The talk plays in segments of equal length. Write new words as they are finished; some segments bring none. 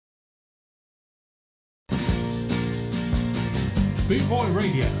Boot Boy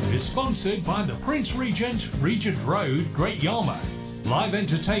Radio is sponsored by the Prince Regent, Regent Road, Great Yarmouth. Live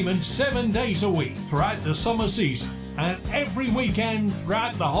entertainment 7 days a week throughout the summer season and every weekend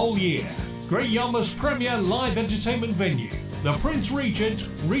throughout the whole year. Great Yarmouth's premier live entertainment venue, the Prince Regent,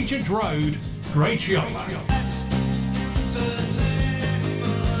 Regent Road, Great Yarmouth.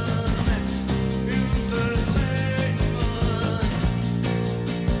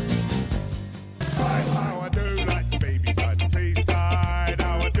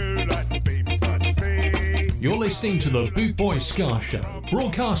 You're listening to the Boot Boy Ska Show,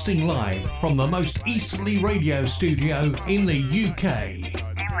 broadcasting live from the most easterly radio studio in the UK.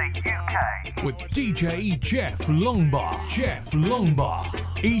 With DJ Jeff Longbar. Jeff Longbar.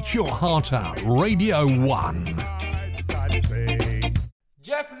 Eat your heart out, Radio 1.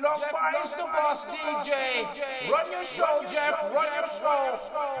 Jeff Longbar is the boss DJ. Run your show, Jeff. Run your show.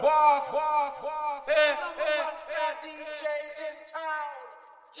 Boss. Number one star DJs in town.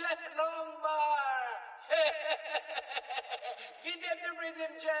 Jeff Longbar. Give them the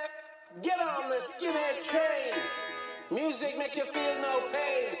rhythm, Jeff. Get on the skinhead train. Music make you feel no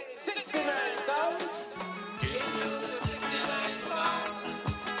pain. 69 sounds. Give you the 69 sounds.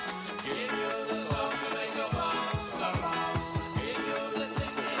 Give you the song to make a bounce around. Give you the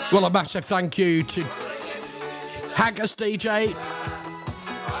 69. Well, a massive thank you to Haggis DJ,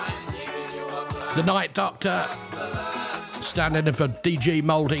 the Night Doctor, standing in for DG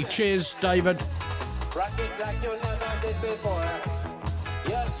Mouldy. Cheers, David. Rock it like you never did before.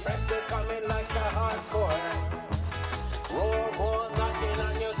 Your friend is coming like a hardcore. Roar, knocking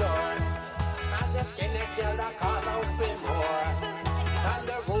on your door. And the skinhead girl that call out for more. And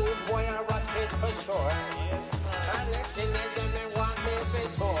the rude boy I rock it for sure. And the skinhead girl they want me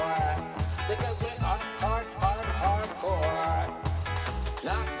before. Because we hardcore.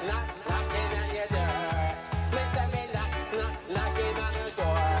 Knocking on your door. Me say me knocking on your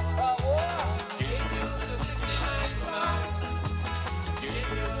door.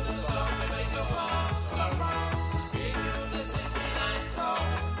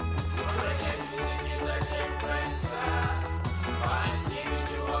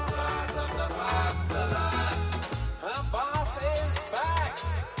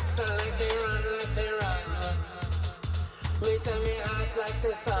 Me say me hot like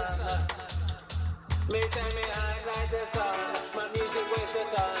the sun. Me say me hot like the sun. My music waits a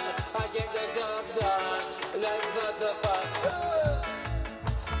ton. I get the job done. That's not so fun.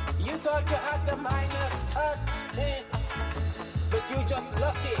 You thought you had the minus touch, but you just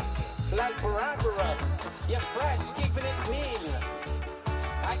lucky, like Barabbas. You're fresh, keeping it mean.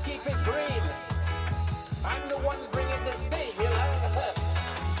 I keep it green. I'm the one bringing the steam, you know.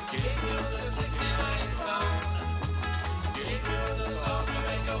 Give you the 69 sound. Give you the song to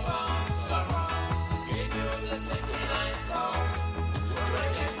make a bounce around. Give you the 69 sound. Your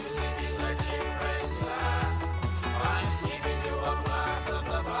reggae music is a different class. I'm giving you a blast of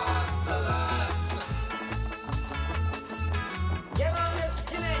the past to last. Get on this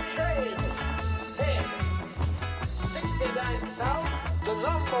skinhead train. Hey, 69 sound, the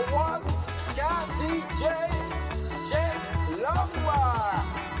number one ska DJ, Jeff Longbar,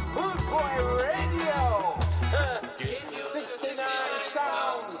 Boot Boy Radio. 69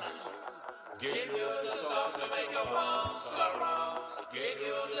 sound. Give you the song to make a bounce around. Give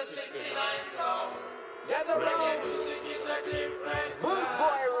you the 69 sound. Get around. Reggae music is a different Boot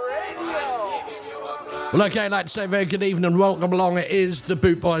Boy Radio. Well, okay, I'd like to say a very good evening and welcome along. It is the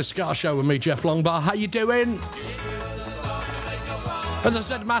Boot Boy Ska Show with me, Jeff Longbar. How you doing? As I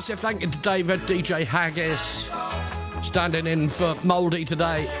said, massive thank you to David, DJ Haggis, standing in for Mouldy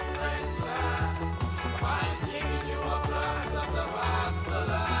today.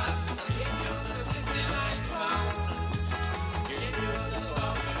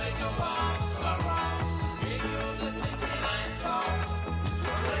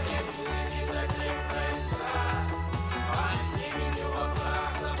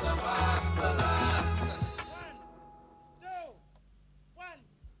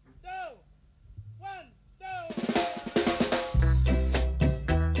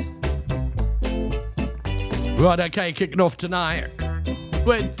 Right, okay, kicking off tonight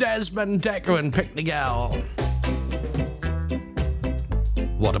with Desmond Decker and Pick the Gal.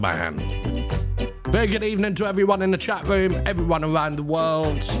 What a man. Very good evening to everyone in the chat room, everyone around the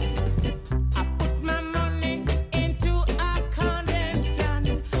world.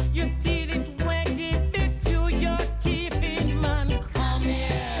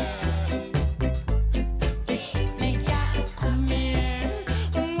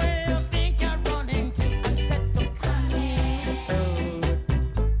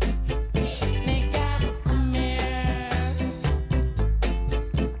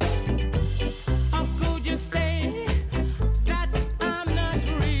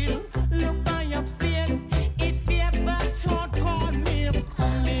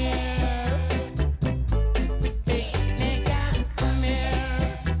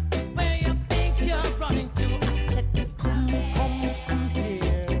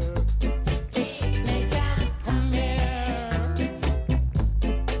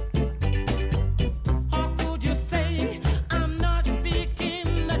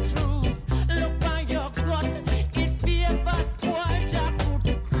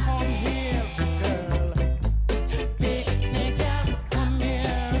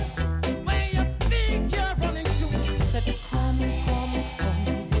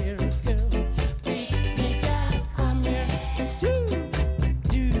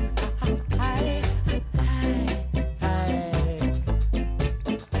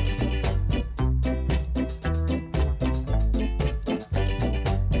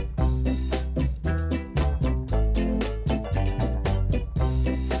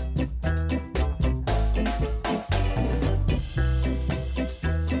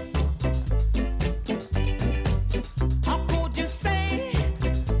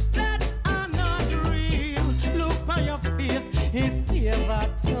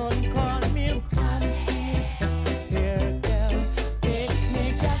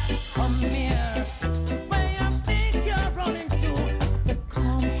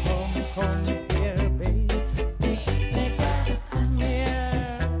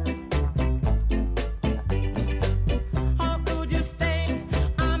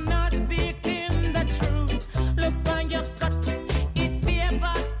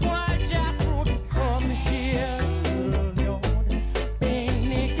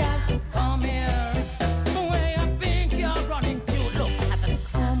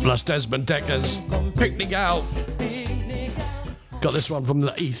 Plus Desmond Decker's Picnic Out. Got this one from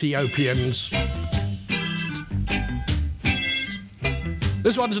the Ethiopians.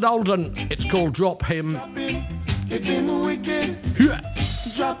 This one's an old one. It's called Drop Him. If him wicked,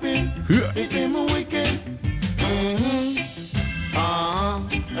 drop him. If him wicked,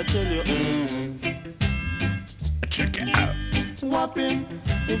 I tell you, Check it out. whop him.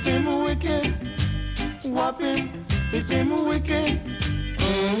 If him wicked, whop him. If him wicked,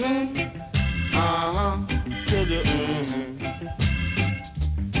 tell you,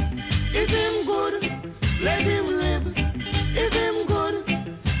 If him good, let him live. If him good,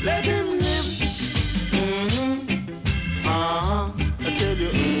 let him live. I tell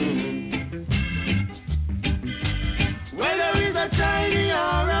you, whether he's a Chinese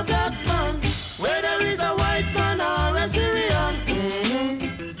or a black man, whether he's a white man or a Syrian,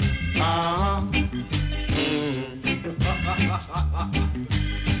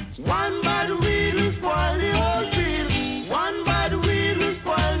 one bad weed will spoil the whole field. One bad weed will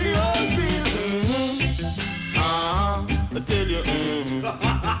spoil the whole field. I tell you,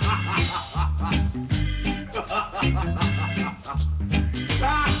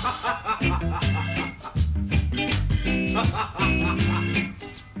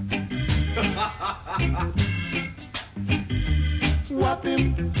 whop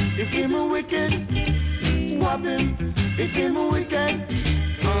him if him a wicked. Whop him if him a wicked.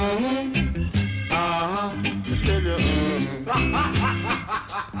 I tell you,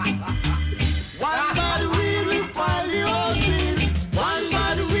 one bad weed will spoil the whole field. One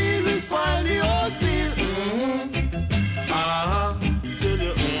bad weed will spoil the whole field. Tell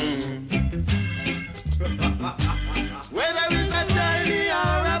you, whether it's a Chinese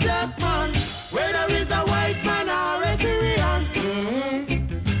or a black man, whether it's a white man or a Syrian,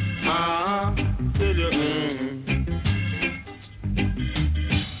 tell you,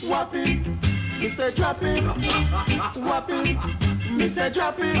 whop him, me say drop him, whop him, me say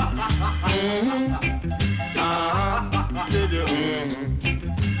drop him, tell you,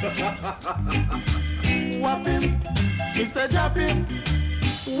 whop him, me say drop him,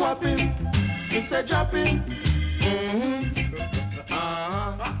 whop him, me say drop him.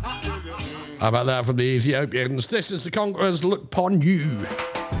 How about that from the Ethiopians? This is the Conquerors, Look Upon You.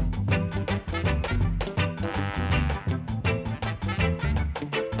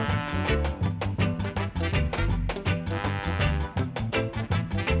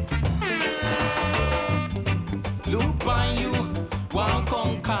 Look on you, one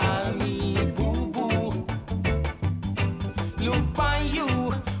come call me boo boo. Look on you,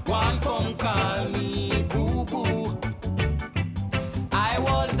 one come call me boo boo. I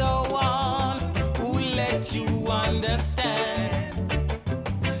was the one who let you understand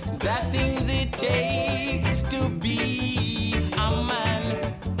that things it takes to be a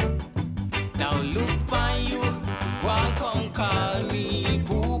man. Now look on you, one come call me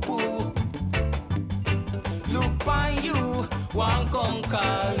boo boo. Look on you, one come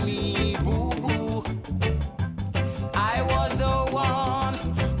call me boo boo. I was the one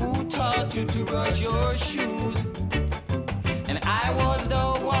who taught you to brush your shoes, and I was the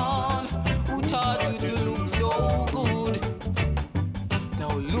one who taught you to look so good.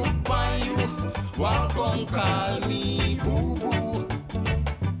 Now look on you, one come call me boo boo.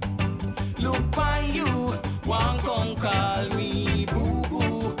 Look on you, one come call me boo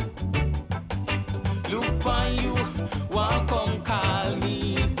boo. Look on you, one come call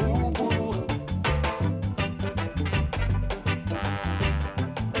me boo boo.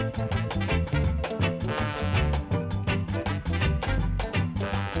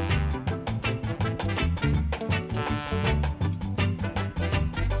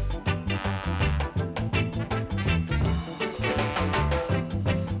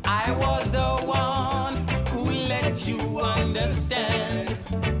 I was the one who let you understand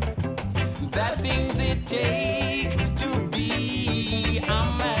that things it take to be a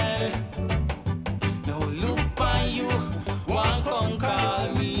man. Now look on you, one come call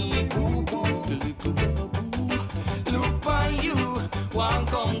me boo boo. Look on you, one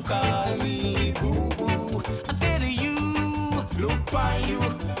come call me boo boo. I say to you, look on you,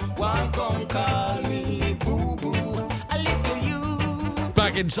 one come call me boo boo. I look at you.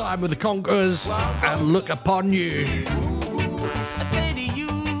 Back in time with the Conquerors and Look Upon You. I say to you,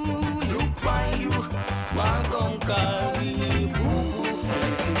 look on you, one come call me boo.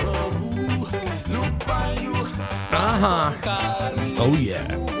 Look on you, Uh-huh. call me. Oh, yeah.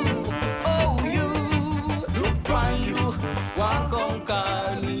 Oh, you, look on you, one come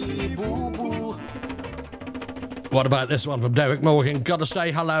call me boo boo. What about this one from Derek Morgan? Gotta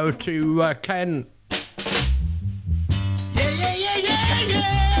say hello to Ken. Yeah, yeah, yeah, yeah,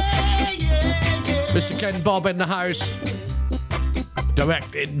 yeah. Mr. Ken Bob in the house.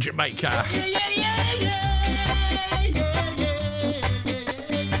 Direct in Jamaica.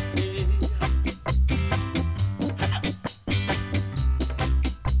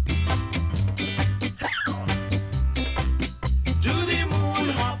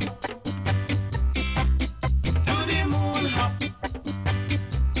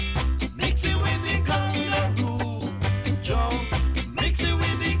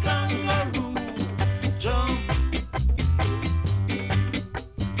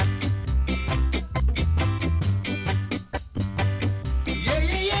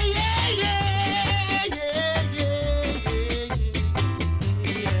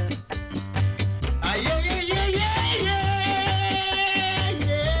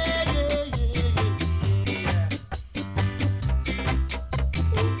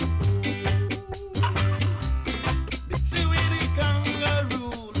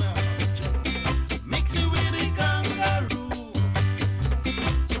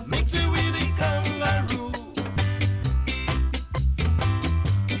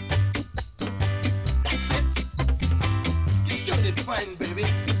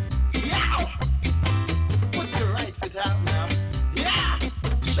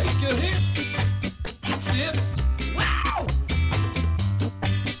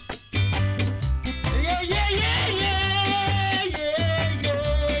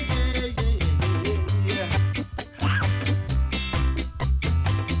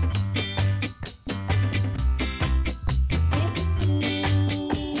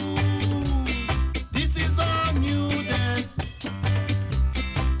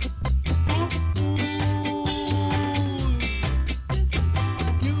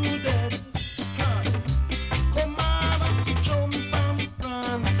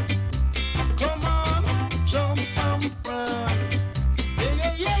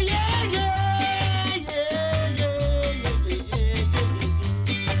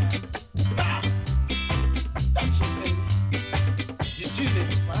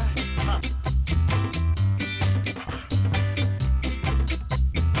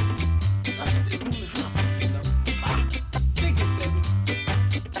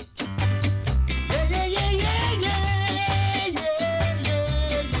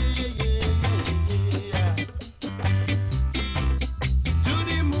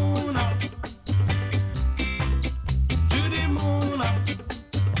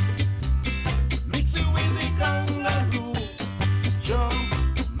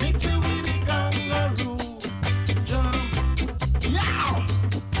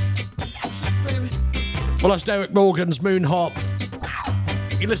 Well, that's Derek Morgan's Moon Hop.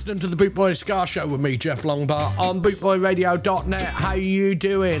 You're listening to the Bootboy Ska Show with me, Jeff Longbar, on bootboyradio.net. How you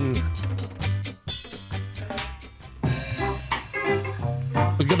doing?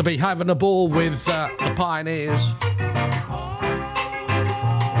 We're going to be having a ball with the Pioneers.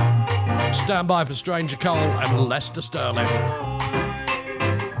 Stand by for Stranger Cole and Lester Sterling.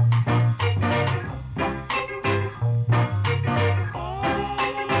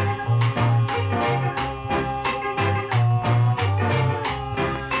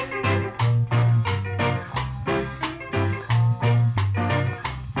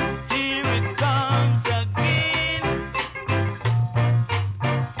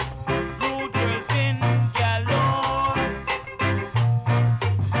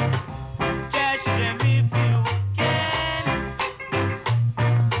 Cash them if you can.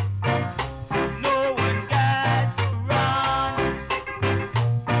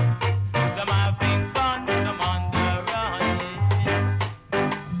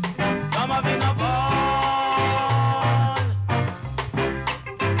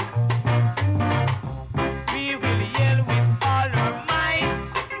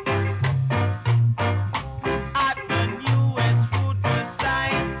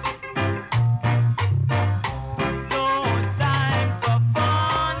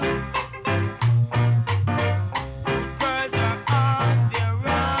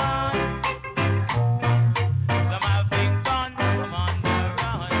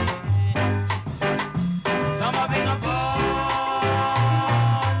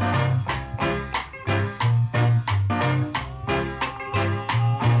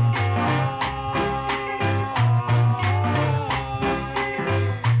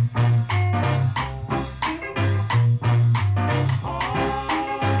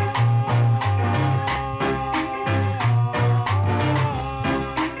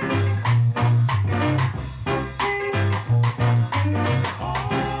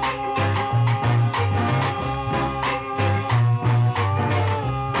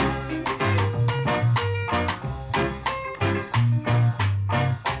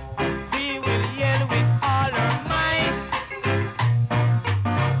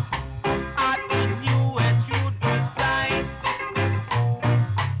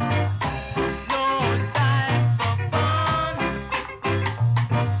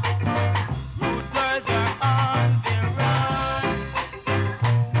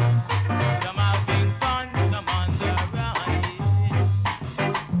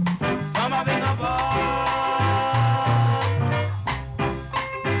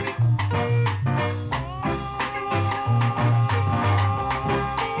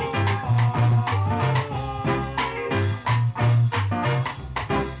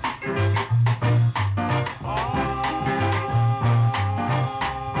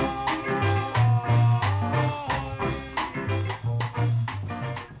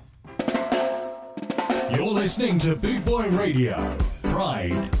 listening to Boot Boy Radio.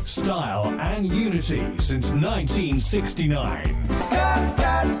 Pride, style, and unity since 1969.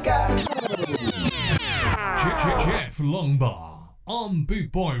 Jeff Longbar on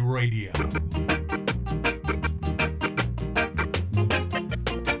Boot Boy Radio.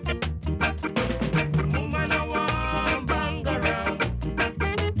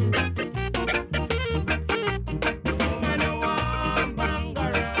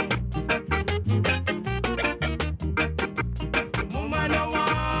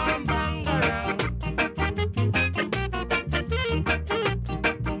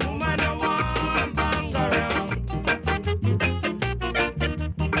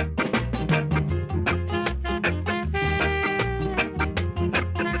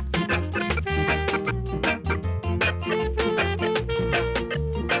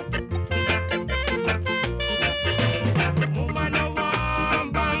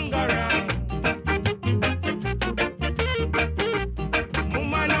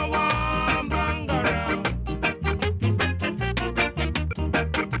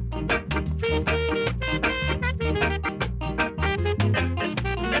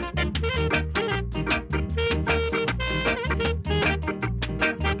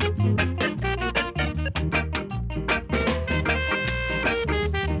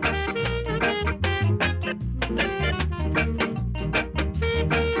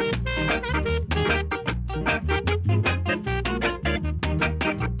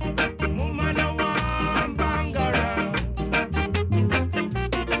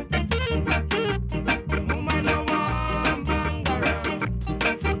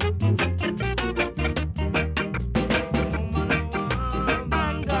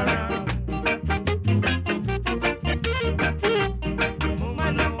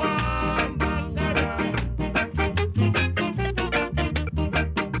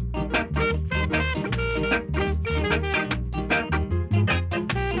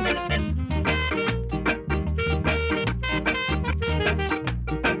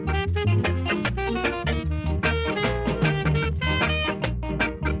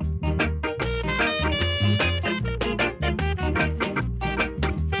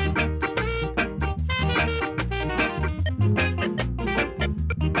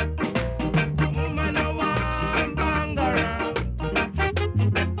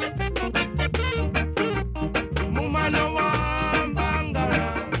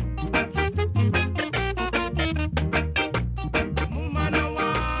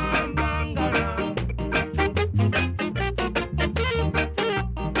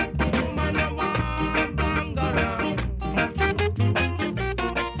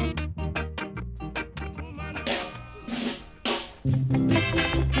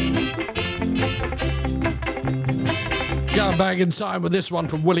 Going back in time with this one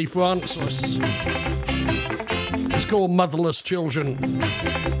from Willie Francis. It's called Motherless Children.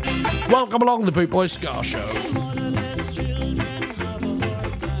 Welcome along the Boot Boy Ska Show.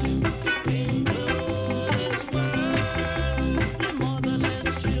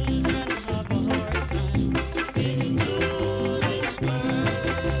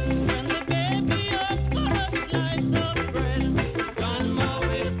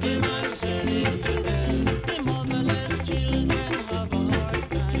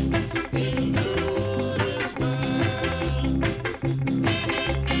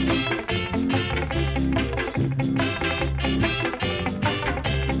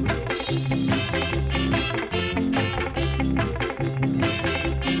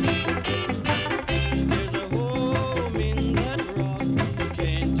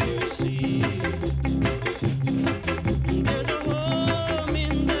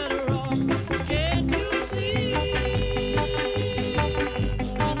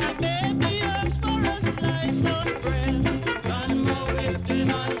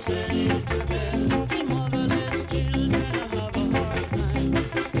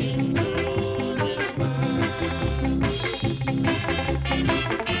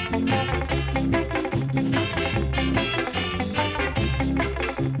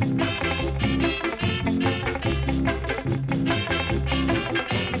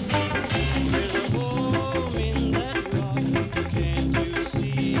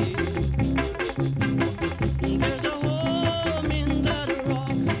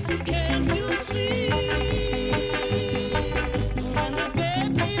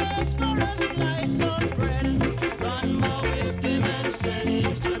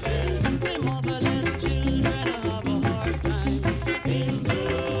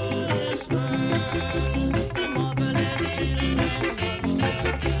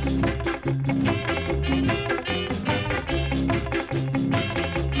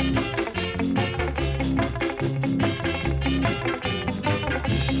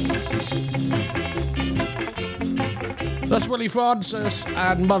 Willie Francis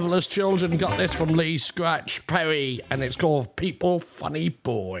and Motherless Children got this from Lee Scratch Perry, and it's called People Funny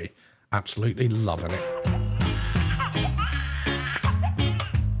Boy. Absolutely loving it.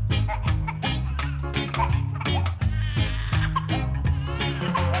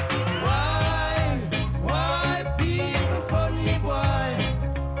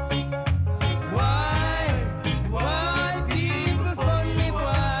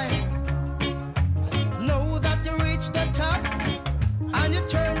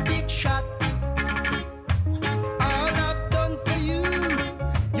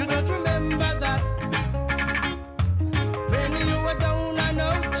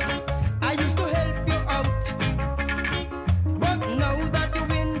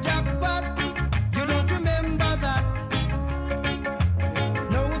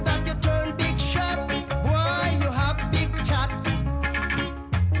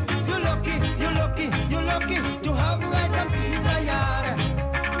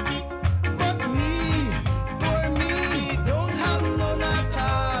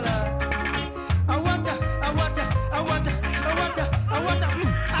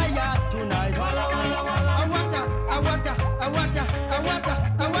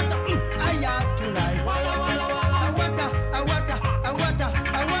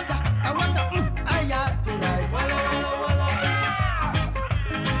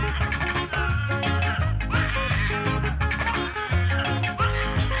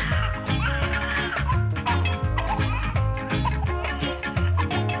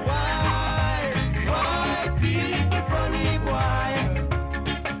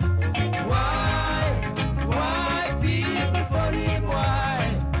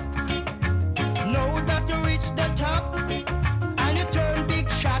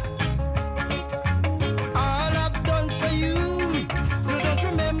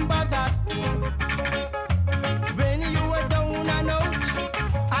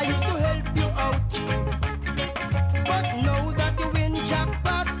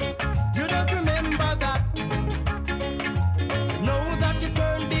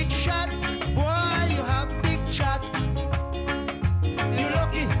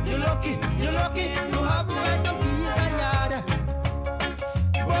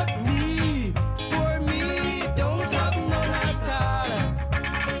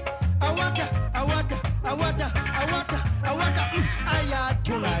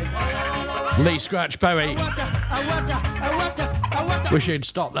 Lee Scratch Perry. Wish he'd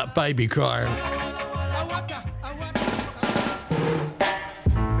stop that baby crying.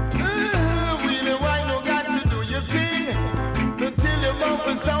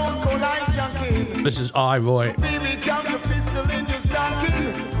 This is I, Roy. Baby, count your pistol in your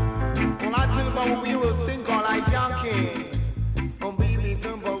stocking. When I tell about what we will think all like junkie. Oh, baby,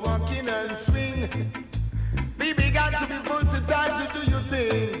 come for walking and swing. Baby, got to be versatile to do your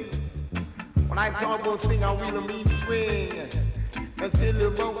thing. When I talk about swing, I will mean swing. And tell you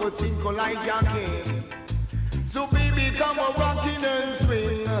about what think all like junkie. So, baby, come on, walking and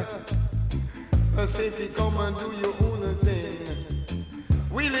swing. Say if you come and do your own thing.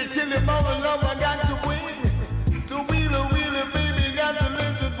 Wheelie till the mama love I got to win. So wheelie, baby, got to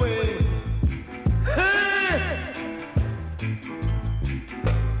let it win. Hey!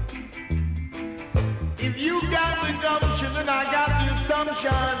 If you got redemption and I got the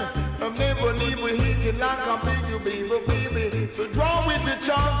assumption, I'm never leave with hitting like a big baby. So draw with the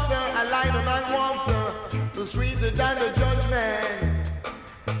chance, I line and I want, the sweeter than the judgment.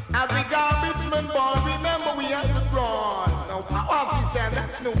 As the garbage man boy, remember we have the broad. Now power he said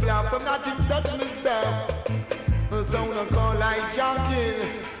that's no bluff, I'm not even touching this stuff. The zone I call like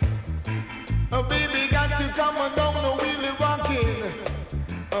junkin'. Oh baby got to come and down the wheelie rockin'.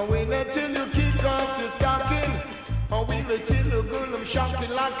 Oh wait until you kick off your stocking. Oh wait until you girl I'm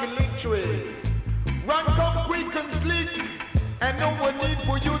shocking like electric. Run come quick and slick. And no one need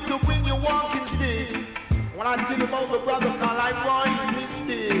for you to bring your walking stick. When I tell about the brother call like Roy's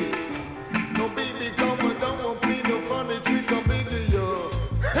mistake. No baby come and don't play no funny trick or bigger yo.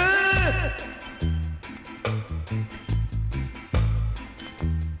 Hey!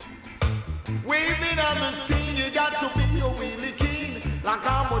 Waving on the scene, you got to be a really keen. Like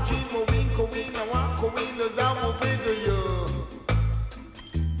I'm a dream, a wink, a win, a walk, a win, as I'm a bigger yo.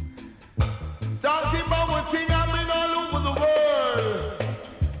 Talking about one thing I mean all over the world.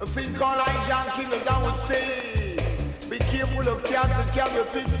 A thing called like junkie, as I would say. Be careful of cats and carry a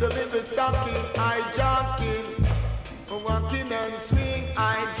pistol in the stocking. I junking, walking and swing.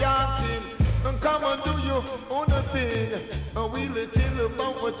 I junking, and come and do your own thing. And we'll tell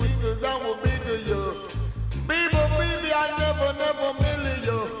about what things I will bigger you. Baby, I never marry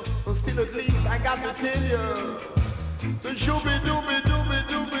you. But still at least I got to tell you. The shooby dooby dooby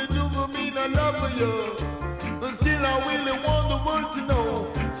dooby dooby mean I love you. But still I really want the world to know.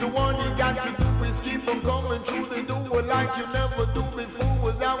 So all you got to do is keep on coming through the door like you never do before,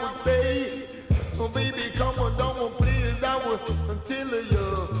 as I would say. Oh baby, come on, don't please, I will tell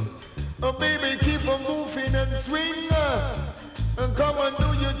you. Oh baby, keep on moving and swing. And come and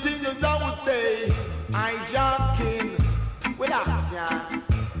do your thing, as I would say. I junking, relax, yeah.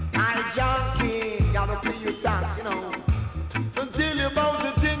 I junking, gotta pay your tax, you know. Until you about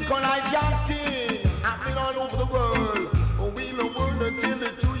the thing called I junking, happening all over the world. Oh, we the world and tell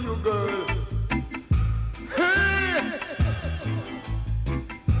it to you, girl. Hey!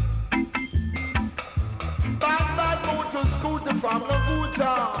 Bad motor scooter from the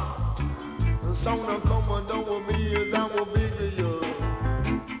Bhutan. The sound of coming down with me as I will big you.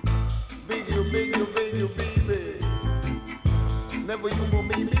 Big you, baby. Never you will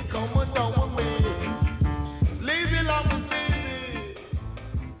be coming down with me. Lazy love baby.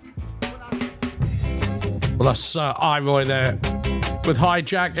 Well, that's Iroy there with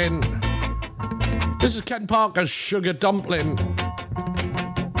Hijacking. This is Ken Parker's Sugar Dumpling.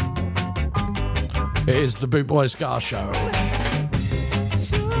 It is the Boot Boy Ska Show.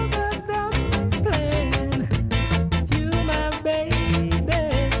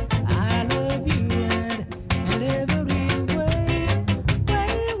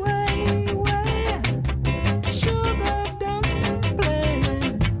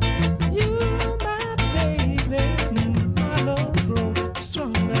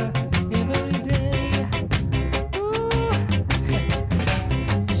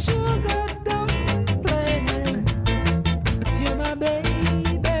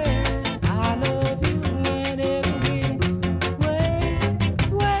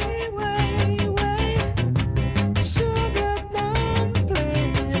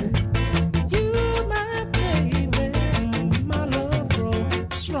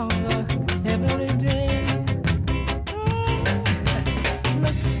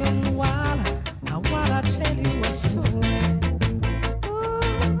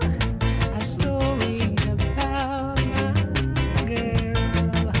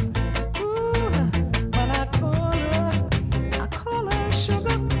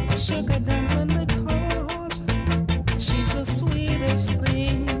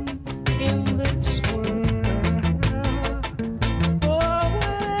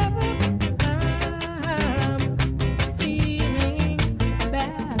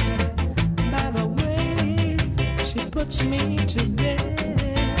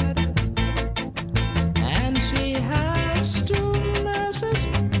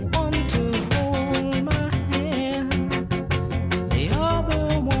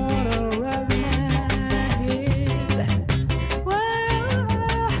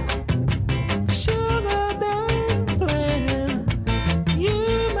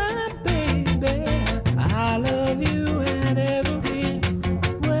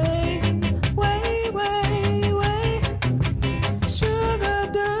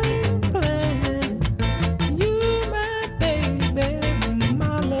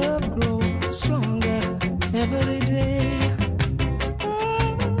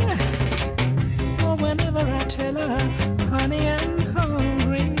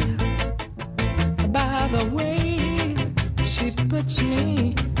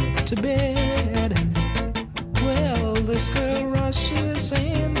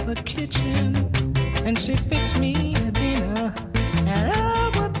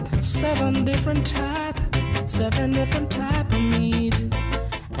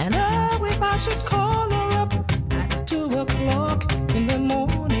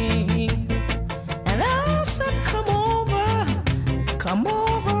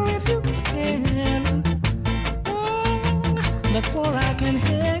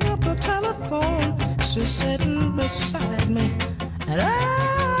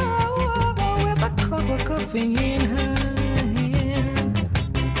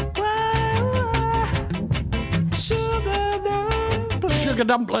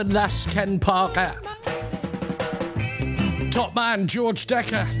 Dumpling, that's Ken Parker. Top man, George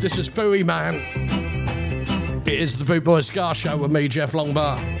Decker. This is Fooey Man. It is the Boot Boy Ska Show with me, Jeff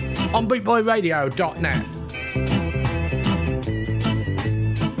Longbar, on bootboyradio.net.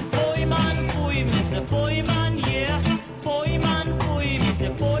 Fooey man, fooey, Mr. Fooey man, yeah. Fooey man, fooey,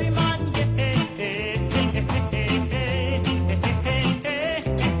 Mr. Fooey man, yeah.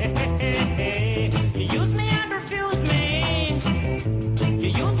 You use me and refuse me. You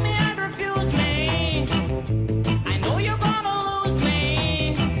use me and refuse me. I know you're gonna lose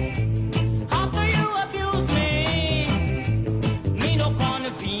me after you abuse me. Me no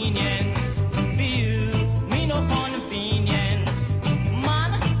convenience for you. Me no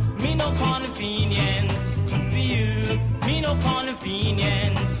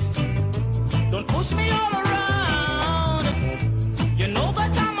convenience. Don't push me all around. You know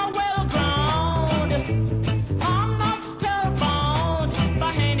that I'm a well ground. I'm not spellbound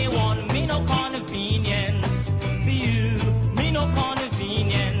by anyone. Me no convenience. For you, me no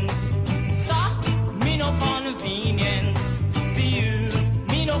convenience. Sir, me no convenience. For you,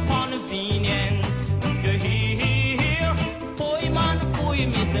 me no convenience. You hear? Boy man, boy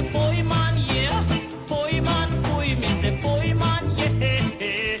me say boy man, yeah. Boy man, boy me say boy man, yeah.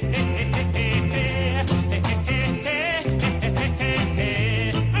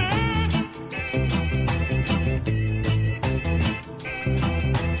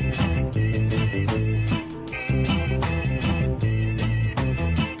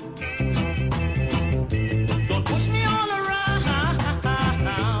 Don't push me all around.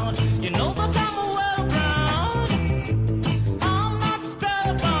 You know that I'm a well ground. I'm not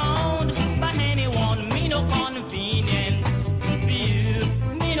spellbound by anyone. Me no convenience. View,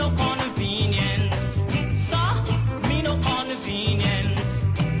 me no convenience. Sir, me no convenience.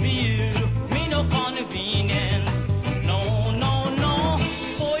 View, me no convenience. No, no, no.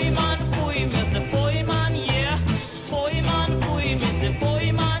 Boy man, boy me say boy man, yeah. Boy man, boy me say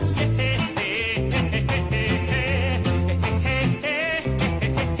boy man, yeah.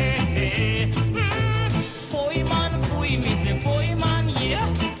 Boy man, boy me say boy man,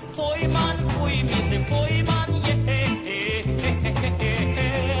 yeah. Boy man, boy me say boy man, yeah.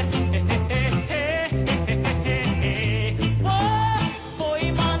 Oh,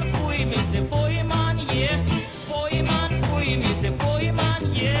 boy man, boy me say boy man, yeah. Boy man, boy me say boy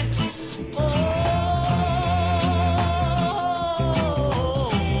man, yeah. Oh,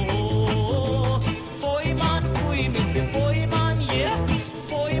 boy man, boy me say boy man, yeah.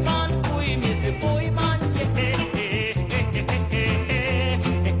 Boy man, boy me say boy man, yeah.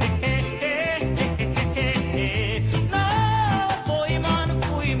 No, boy man,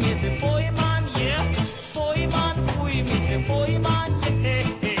 boy me say boy man, yeah. Boy man, boy me say boy man, yeah.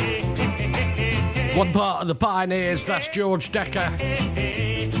 One part of the Pioneers, that's George Decker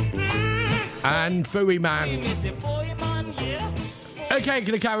and Fooey Man. Me say boy man, yeah. Okay,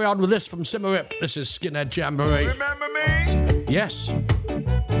 gonna carry on with this from Simmerip. This is Skinhead Jamboree. Remember me? Yes.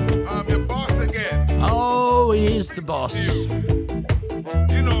 I'm your boss again. Oh, he is the boss. You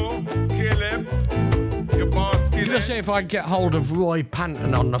know, Caleb, your boss, I'm gonna Caleb. see if I can get hold of Roy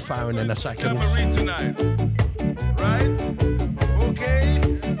Panton on the phone in a second. Jamboree tonight. Right? Okay?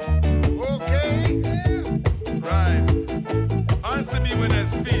 Okay? Right. Answer me when I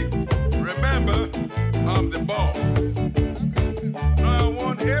speak. Remember, I'm the boss. Now I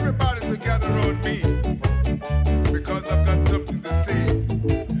want everybody to gather around me because I've got something to say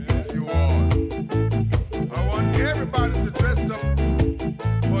to you all. I want everybody to dress up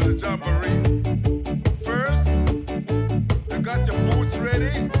for the jamboree. First, you got your boots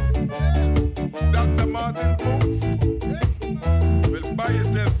ready? Dr. Martin boots? Well, buy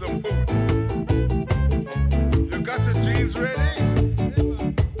yourself some boots. You got your jeans ready?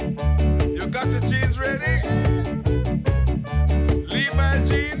 You got your jeans ready? Levi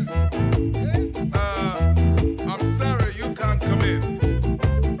jeans? I'm sorry, you can't come in.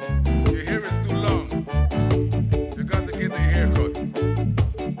 Your hair is too long. You got to get a haircut.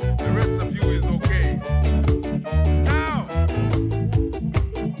 The rest of you is okay. Now,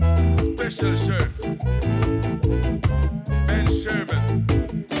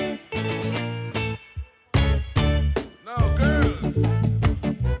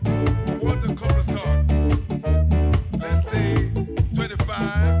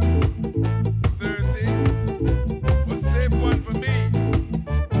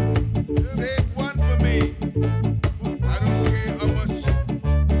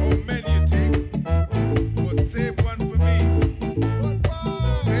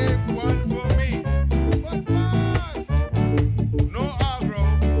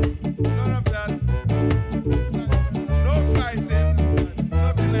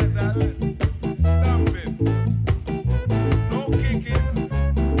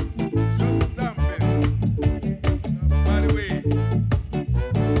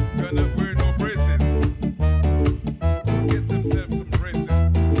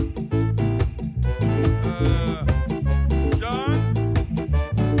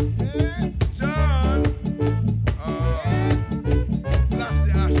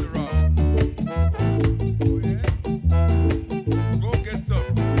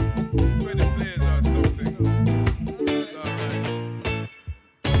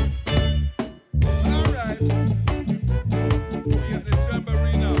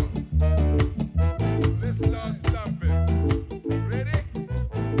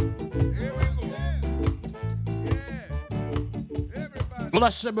 Well,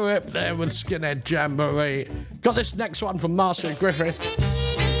 that's Simmer Hip there with Skinhead Jamboree. Got this next one from Marcia Griffith,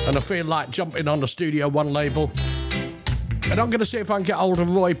 and I feel like jumping on the Studio One label. And I'm going to see if I can get hold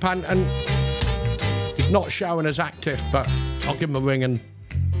of Roy Panton. He's not showing as active, but I'll give him a ring and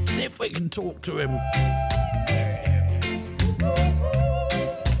see if we can talk to him.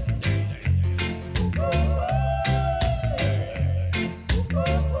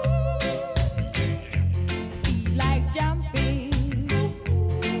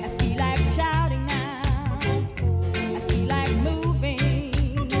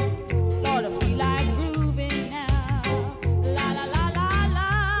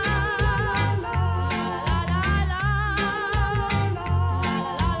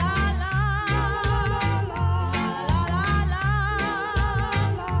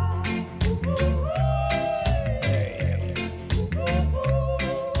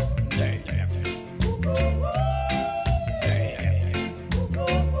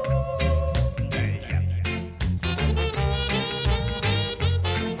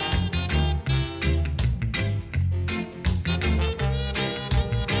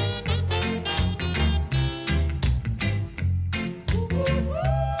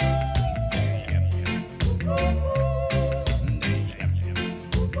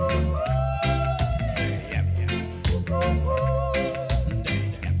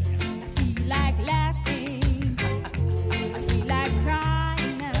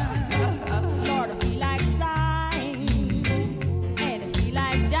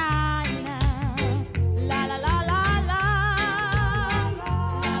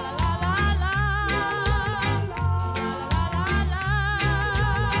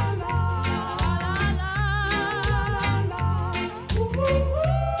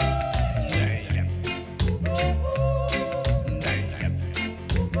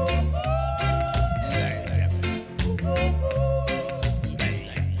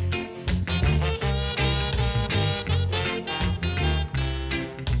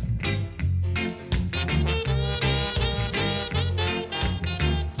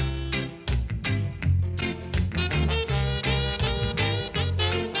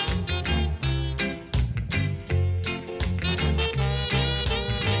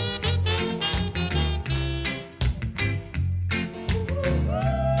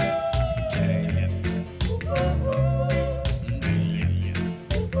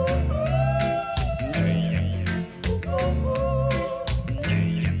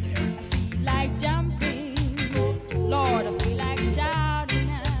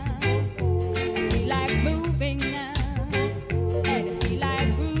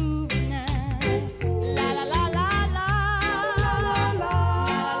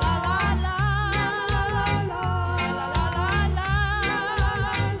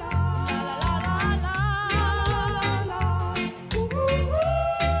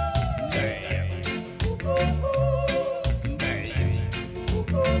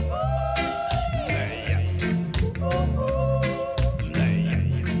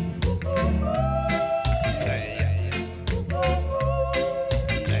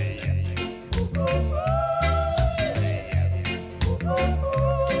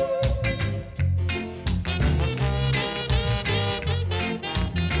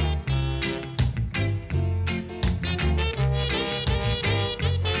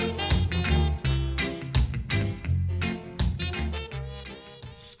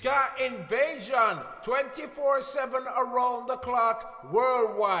 Invasion 24/7 around the clock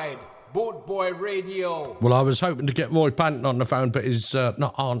worldwide. Boot Boy Radio. Well, I was hoping to get Roy Panton on the phone, but he's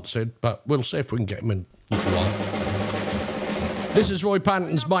not answered. But we'll see if we can get him in a little while. This is Roy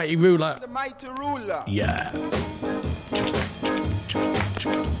Panton's Mighty Ruler. The Mighty Ruler. Yeah.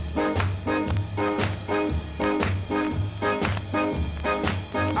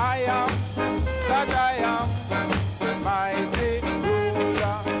 I am that I am, the mighty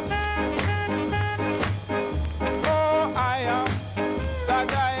ruler. Oh, I am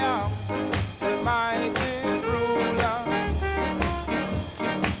that I am, the mighty ruler.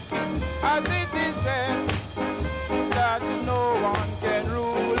 As it is said that no one can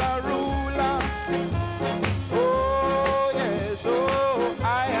rule a ruler. Oh, yes, oh,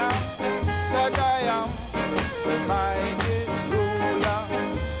 I am that I am, the mighty ruler.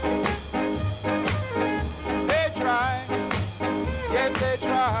 They try, yes they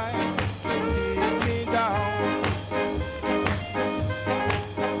try to keep me down.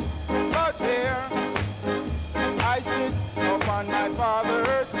 But here I sit upon my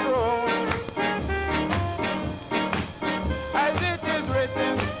Father's throne. As it is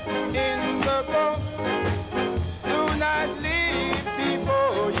written in the book, do not leave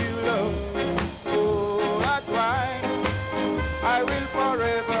people you love. Oh, that's why I will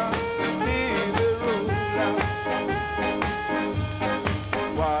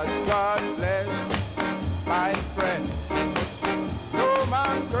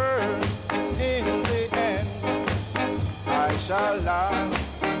shall last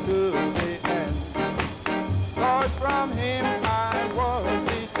to the end. 'Cause from him I was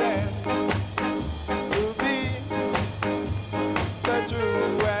descended to be the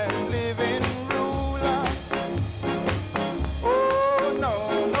true and living ruler. Oh no,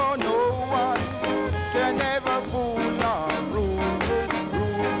 no, no one can ever fool or rule this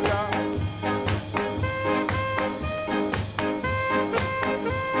ruler.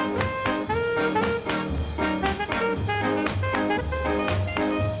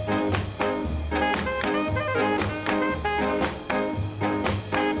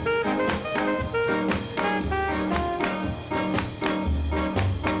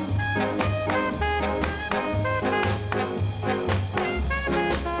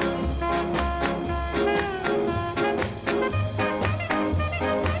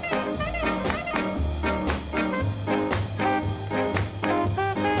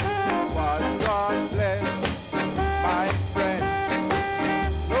 Was God bless my friend?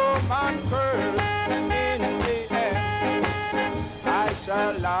 No man cursed in the end. I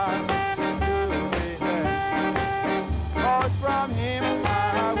shall last to the end. 'Cause from him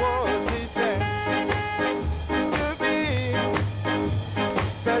I was descended to be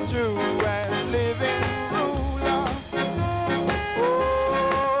the true and living ruler.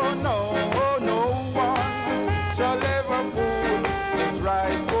 Oh no, no one shall ever fool this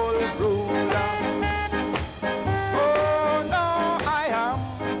rightful ruler. Oh no, I am,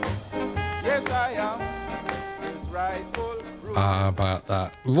 yes I am, this rightful ruler. How about that?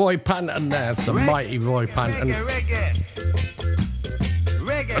 Roy Panton there, the mighty Roy Panton.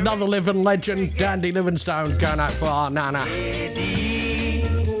 Another living legend, Dandy Livingstone, going out for our Nana. Lady,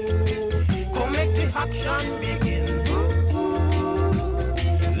 come make the action begin.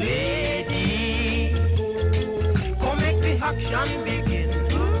 Lady, come make the action begin.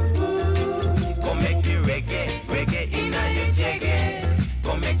 Come make the reggae, reggae inna your jaggy.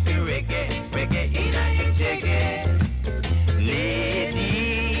 Come make the reggae, reggae inna your jaggy. Lady,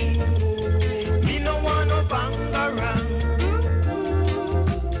 me no wanna bang around.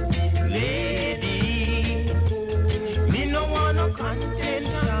 Lady, me no want no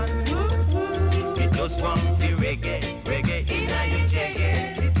contention. Me just want the reggae, reggae inna your jaggy.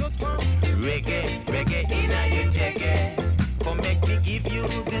 Me just want reggae, reggae inna your jaggy. Come make me give you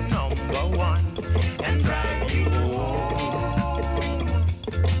the number one and drive you home.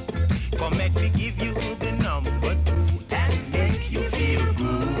 Come make me give you the number two and make you feel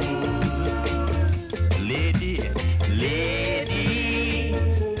good. Lady, lady,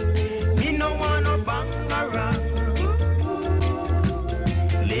 me no want no bang around.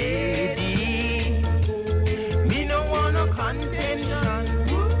 Lady, me no want no contention.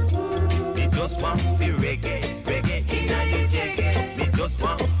 Me just want the reggae, reggae inna your jaggy. Me just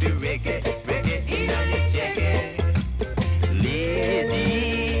want the reggae, reggae inna your jaggy. Lady,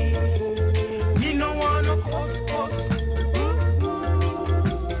 me no want no cuss.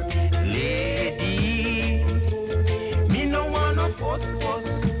 Lady, me no want no fuss.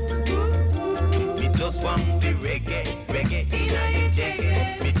 Me just want the reggae, reggae inna your jaggy.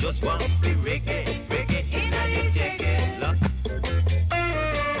 Me just want the reggae, reggae inna your jaggy.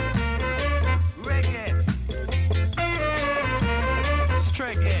 Reggae,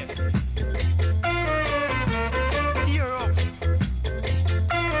 streggae, tear up.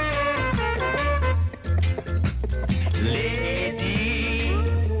 Lady,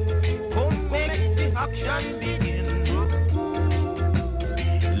 come make the action begin.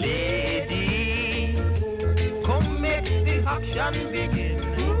 Lady, come make the action begin.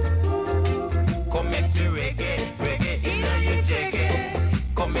 Come make the reggae, reggae inna your jaggy.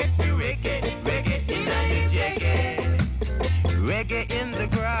 Come make the reggae, reggae inna your jaggy. Reggae in the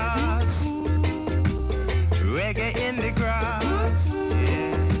grass, reggae in the grass.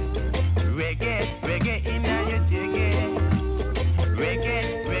 Yeah. Reggae, reggae inna your jaggy. Reggae,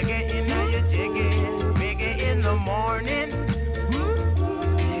 reggae inna your jaggy. Reggae in the morning,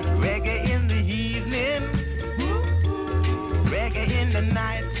 reggae in the evening, reggae in the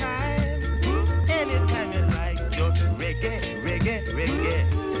night time. Anytime you like, just reggae, reggae, reggae.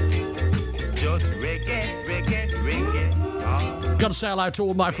 Just reggae, reggae, reggae. Got to say hello to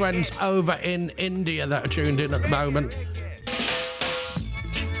all my friends over in India that are tuned in at the moment.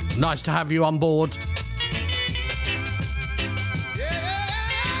 Nice to have you on board.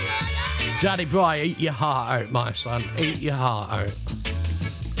 Daddy Bry, eat your heart out, my son. Eat your heart out.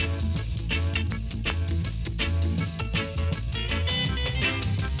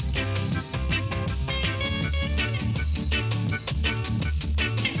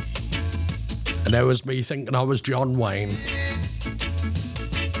 And there was me thinking I was John Wayne.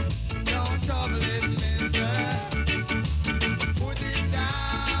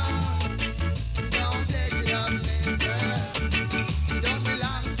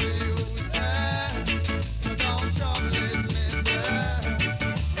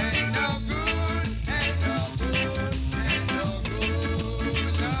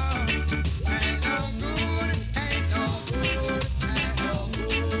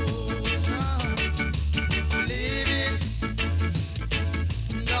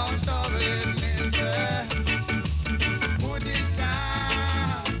 Don't trouble it, mister. Put it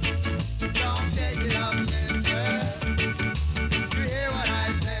down. Don't take it up, mister. You hear what I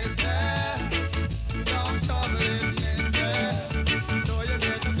say, sir? Don't trouble it, mister. So you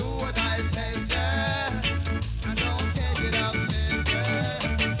better do what I say, sir. And don't take it up, mister.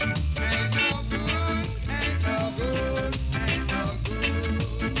 Ain't no good, ain't no good, ain't no good.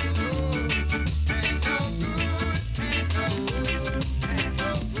 Ain't no good, ain't no good, ain't no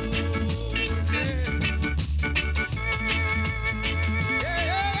good.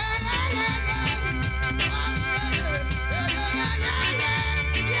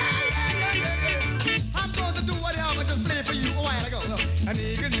 I'm going to do what I just played for you a while ago. Look. A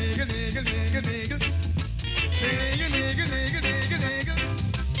nigga, nigga, nigga, nigga, nigga. Nigga, nigga, nigga, nigga, nigga.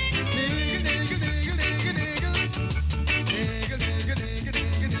 Nigga, nigga, nigga, nigga, nigga. Nigga, nigga, nigga,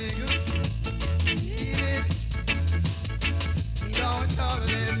 nigga, nigga. Eat it. Don't trouble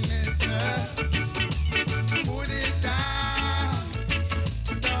it, mister. Put it down.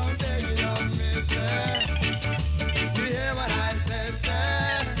 Don't take it up, mister. You hear what I say,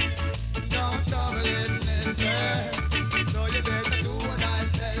 sir? Don't trouble it, mister. So you better do what I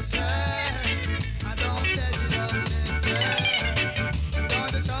say, sir. I don't take it up, mister.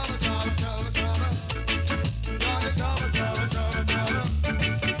 Don't you trouble, trouble, trouble, trouble. Don't you trouble, trouble, trouble, trouble.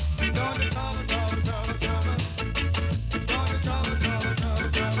 Don't you trouble, trouble, trouble, trouble. Don't you trouble, trouble, trouble, trouble.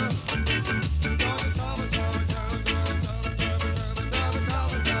 Don't you trouble, trouble, trouble, trouble, trouble, trouble, trouble, trouble, trouble, trouble,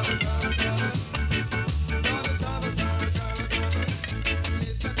 trouble, trouble. Don't you trouble, trouble, trouble, trouble.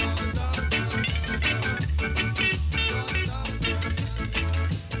 Mister, don't you trouble, trouble, trouble, trouble. Don't you trouble, trouble,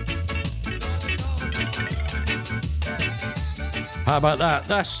 How about that?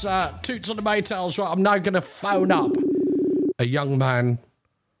 That's Toots and the Maytals. Right, I'm now going to phone up a young man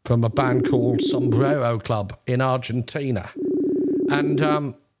from a band called Sombrero Club in Argentina.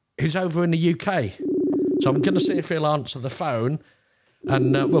 And he's over in the UK. So I'm going to see if he'll answer the phone.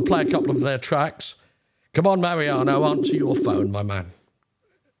 And we'll play a couple of their tracks. Come on, Mariano, answer your phone, my man.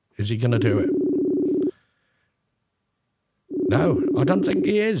 Is he going to do it? No, I don't think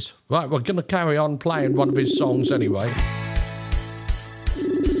he is. Right, we're going to carry on playing one of his songs anyway.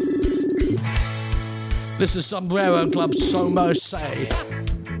 This is Sombrero Club, Somo Say.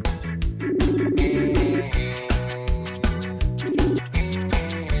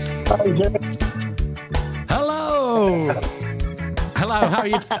 Hello! Hello, how are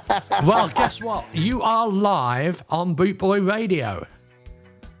you? Well, guess what? You are live on Bootboy Radio.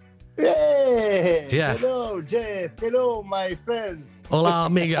 Hey! Yeah. Hello, Jeff. Hello, my friends. Hola,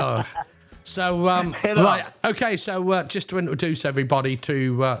 amigo. So, Hello. right, okay, so just to introduce everybody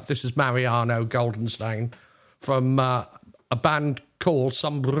to, this is Mariano Goldenstein from a band called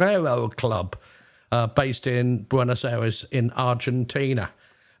Sombrero Club, based in Buenos Aires in Argentina.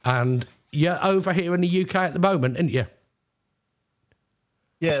 And you're over here in the UK at the moment, aren't you?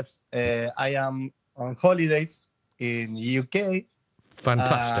 Yes, I am on holidays in UK.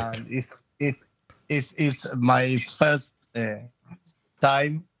 Fantastic. It's my first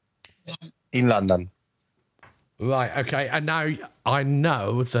time in London. Right, okay. And now I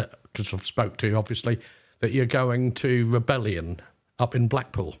know that, because I've spoke to you, obviously, that you're going to Rebellion up in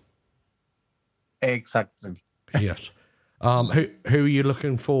Blackpool. Exactly. Yes. Who are you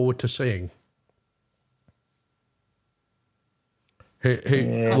looking forward to seeing?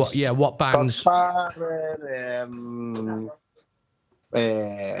 What bands?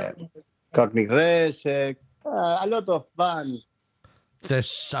 Courtney Reshek, a lot of bands.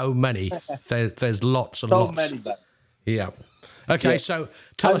 There's so many. There's lots and So lots. many bands. Yeah. Okay, Yeah. so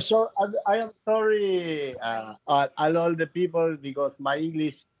tell us. I am sorry, all the people, because my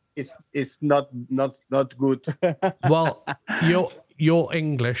English is not good. Well, your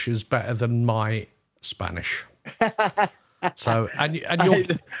English is better than my Spanish. So and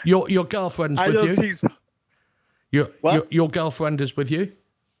your girlfriend's I with don't you. think so. Your girlfriend is with you.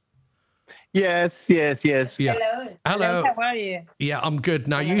 Yes. Yeah. Hello. How are you? Yeah, I'm good.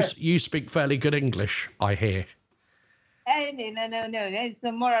 Now you speak fairly good English, I hear. No. It's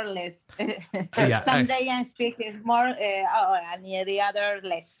more or less. Yeah, Someday I speak more, and the other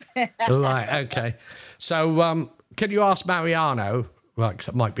less. Right. Okay. So can you ask Mariano? Right, 'cause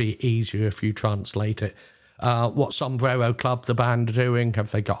it might be easier if you translate it. What Sombrero Club, the band, are doing?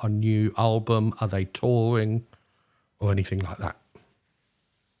 Have they got a new album? Are they touring or anything like that?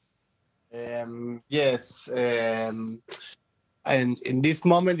 Yes. And in this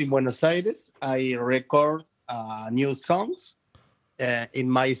moment in Buenos Aires, I record new songs in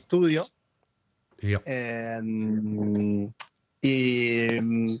my studio. Yep. And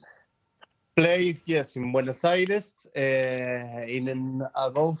played, yes, in Buenos Aires in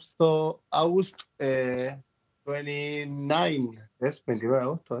August 29. Yes, 29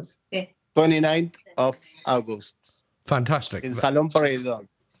 Agosto. Yes? Sí. 29th of August Fantastic. in Salón Paredón.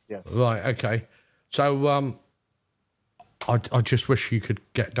 Yes. Right, okay. So I just wish you could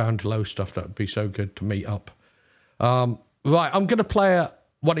get down to Low Stuff. That would be so good to meet up. Right, I'm going to play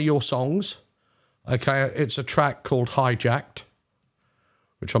one of your songs. Okay, it's a track called Hijacked,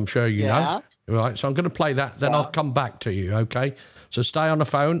 which I'm sure you know. Right, so I'm going to play that, then I'll come back to you, okay? So stay on the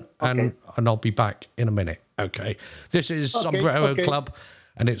phone, and I'll be back in a minute, okay? This is Sombrero Club,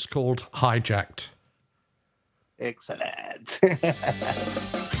 and it's called Hijacked. Excellent.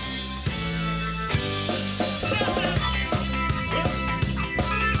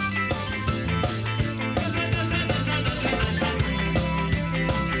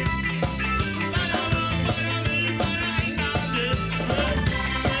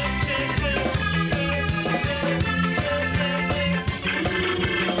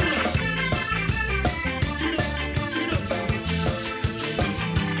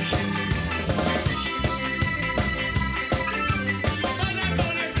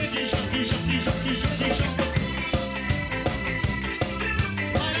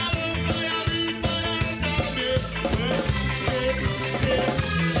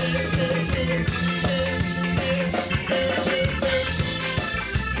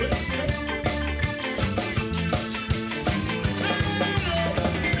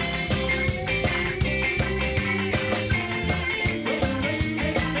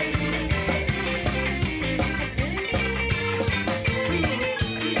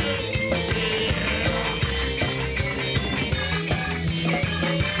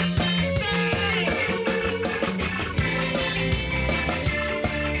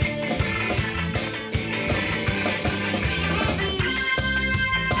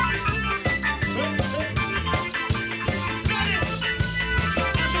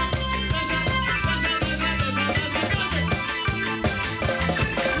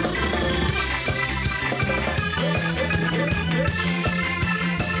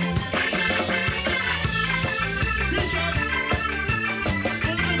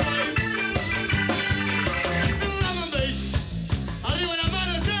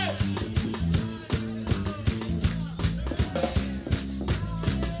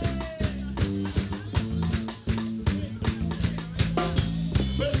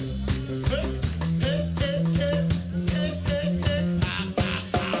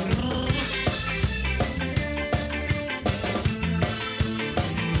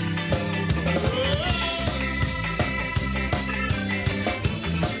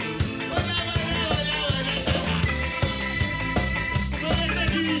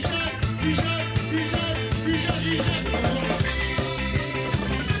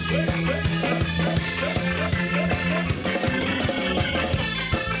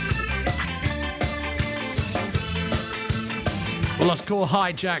 Well, that's called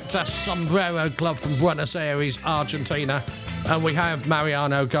Hijacked. That's Sombrero Club from Buenos Aires, Argentina. And we have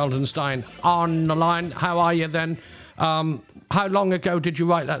Mariano Goldenstein on the line. How are you then? How long ago did you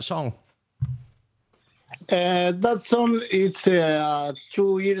write that song? That song, it's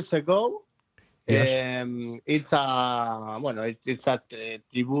 2 years ago. Yes. It's a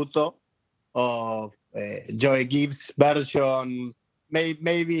tributo of Joey Gibbs version,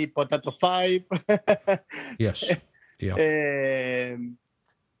 maybe Potato 5. Yes. Yeah.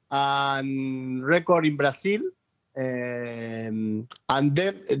 And record in Brazil. And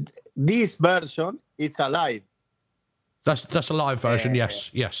then this version, it's alive. That's a live version.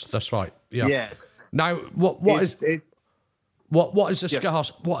 Yes, that's right. Yeah. Yes. Now, what is the ska?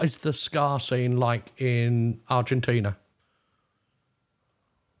 What is the ska scene like in Argentina?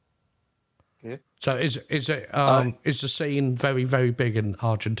 Okay. So is it is the scene very, very big in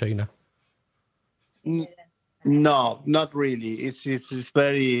Argentina? No, not really. It's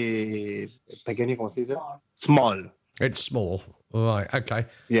very pequeño, ¿cómo se dice? Small. It's small. Right. Okay.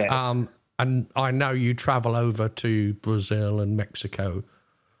 Yes. And I know you travel over to Brazil and Mexico.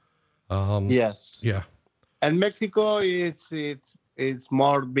 Yes. Yeah. And Mexico, it's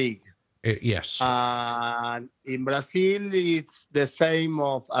more big. Yes. And in Brazil, it's the same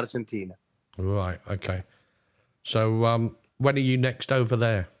of Argentina. Right. Okay. So when are you next over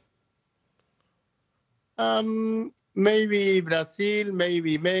there? Maybe Brazil,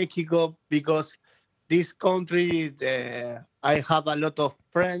 maybe Mexico, because this country, I have a lot of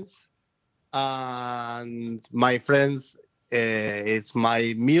friends, and my friends, it's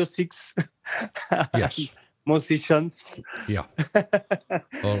my musics. Yes. Musicians. Yeah.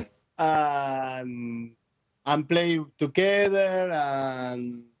 Well, and play together,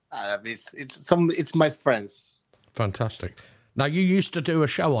 and It's my friends. Fantastic. Now, you used to do a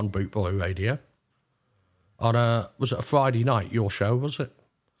show on Bootboy Radio. Was it a Friday night, your show, was it?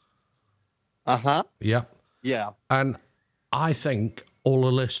 Uh-huh. Yeah. Yeah. And I think all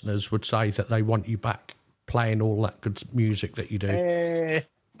the listeners would say that they want you back playing all that good music that you do.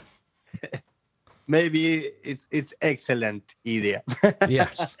 Maybe it's excellent idea.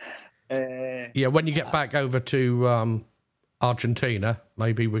 Yes. Yeah, when you get back over to Argentina,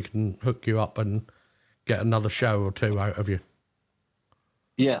 maybe we can hook you up and get another show or two out of you.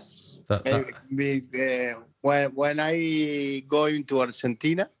 Yes. When I go into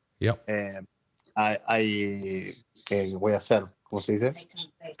Argentina, yep. I voy a hacer, ¿cómo se dice?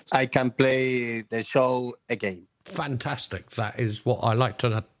 I can play the show again. Fantastic. That is what I like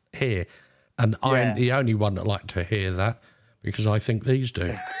to hear. And I'm the only one that like to hear that because I think these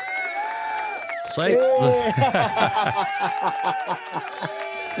do. See?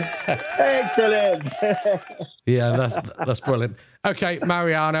 Excellent. Yeah, that's brilliant. Okay,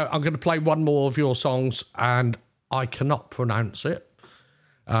 Mariano, I'm going to play one more of your songs, and I cannot pronounce it.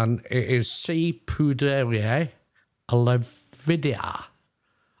 And it is Si Pudere Olivida.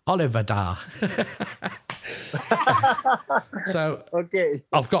 So, okay.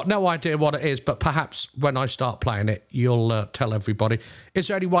 I've got no idea what it is, but perhaps when I start playing it, you'll tell everybody. Is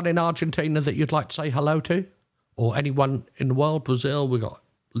there anyone in Argentina that you'd like to say hello to? Or anyone in the world? Brazil, we've got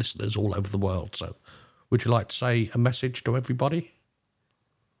listeners all over the world. So would you like to say a message to everybody?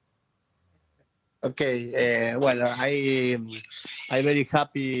 Okay. Well, I'm very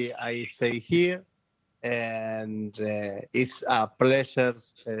happy I stay here. And it's a pleasure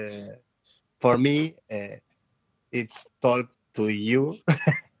for me. It's talk to you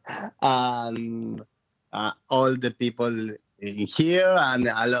and all the people in here and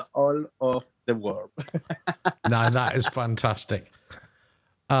all of the world. No, that is fantastic.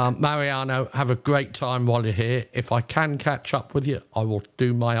 Mariano, have a great time while you're here. If I can catch up with you, I will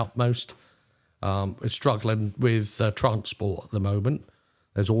do my utmost. We're struggling with transport at the moment.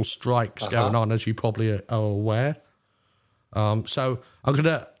 There's all strikes going on, as you probably are aware. So I'm going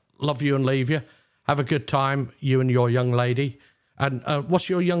to love you and leave you. Have a good time, you and your young lady. And what's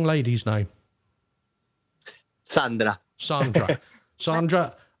your young lady's name? Sandra. Sandra,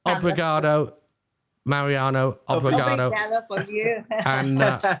 obrigado. Mariano, obrigado. Obrigado for you. And it's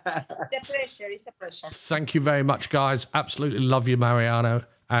a pleasure. It's a pleasure. Thank you very much, guys. Absolutely love you, Mariano.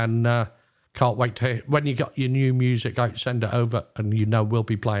 And can't wait to hear. When you got your new music out, send it over, and you know we'll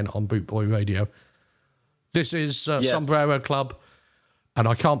be playing it on Bootboy Radio. This is Sombrero Club, and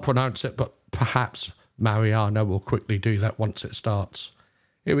I can't pronounce it, but perhaps Mariano will quickly do that once it starts.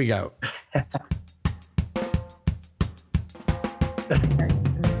 Here we go.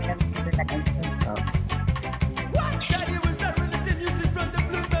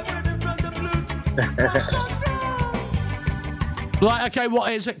 Right, okay,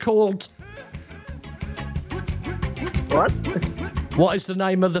 what is it called? What? What is the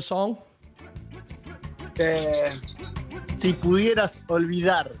name of the song? Si pudieras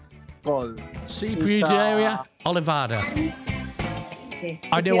olvidar, Paul. Si Pudera Olivada.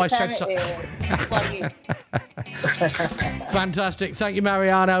 I knew I said so. Fantastic. Thank you,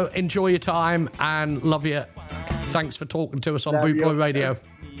 Mariano. Enjoy your time and love you. Thanks for talking to us on Bootboy Radio.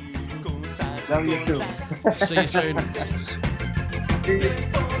 Love you too. See you soon.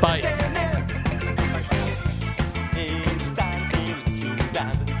 Bye.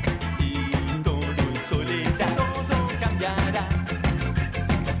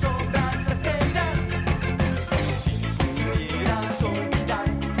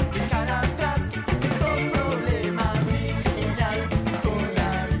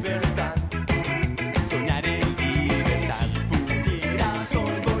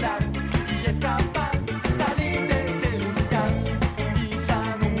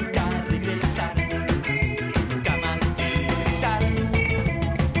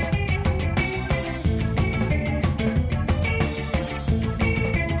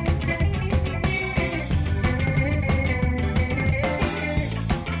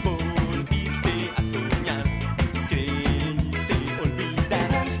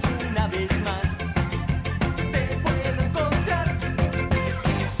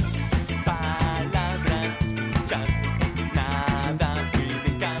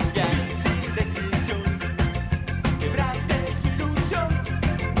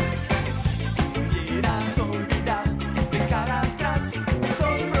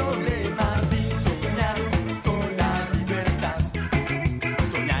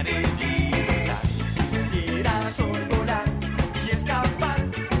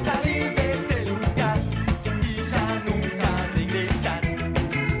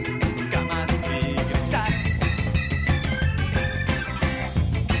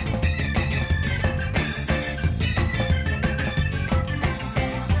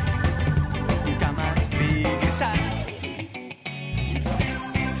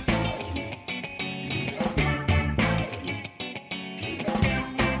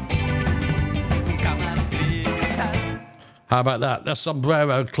 How about that? The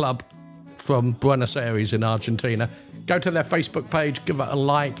Sombrero Club from Buenos Aires in Argentina. Go to their Facebook page, give it a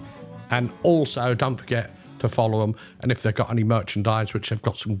like, and also don't forget to follow them. And if they've got any merchandise, which they've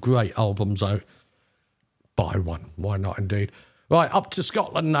got some great albums out, buy one. Why not, indeed? Right, up to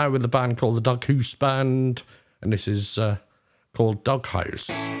Scotland now with a band called the Doug House Band, and this is called Dog House.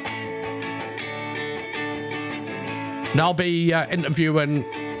 Now I'll be interviewing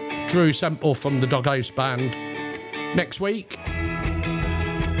Drew Semple from the Dog House Band next week.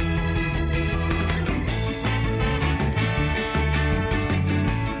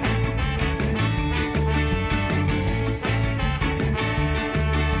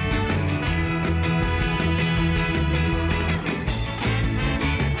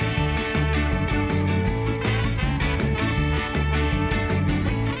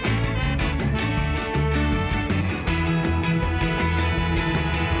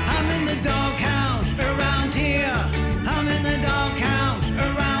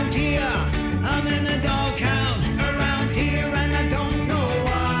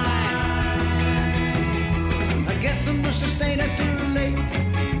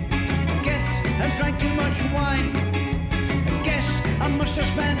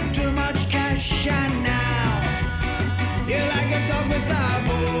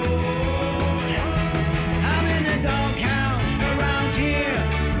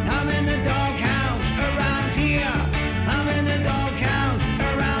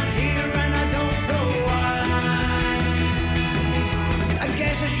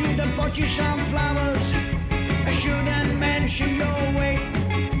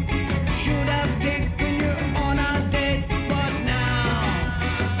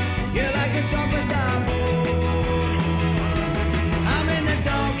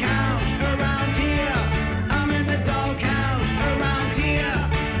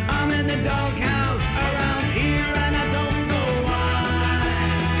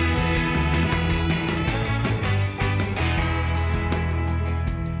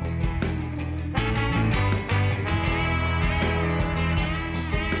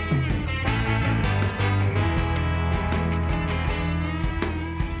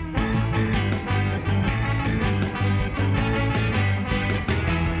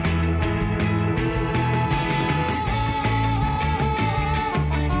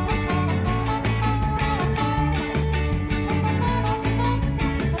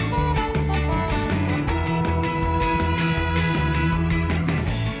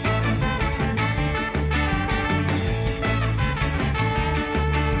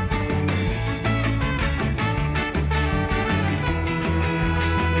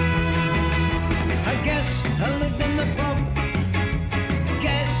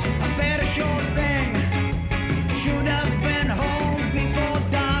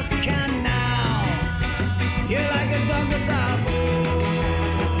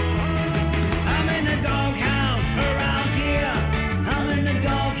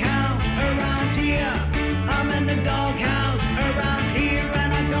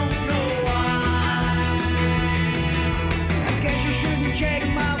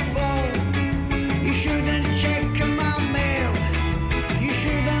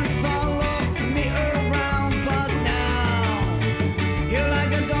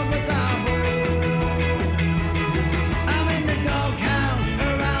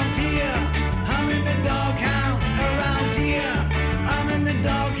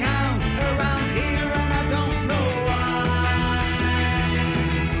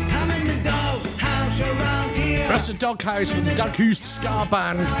 That's the Dog House from the Doug House Ska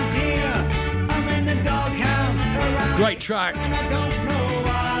Band. Great track.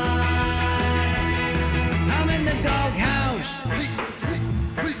 I'm in the dog house.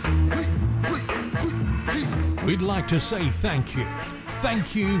 We'd like to say thank you.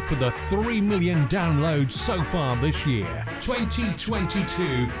 Thank you for the 3 million downloads so far this year.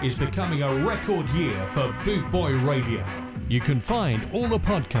 2022 is becoming a record year for Boot Boy Radio. You can find all the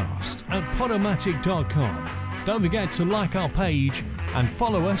podcasts at podomatic.com. Don't forget to like our page and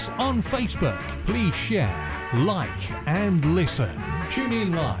follow us on Facebook. Please share, like and listen. Tune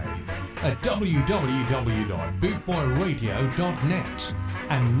in live at www.bootboyradio.net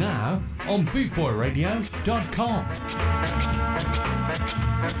and now on bootboyradio.com.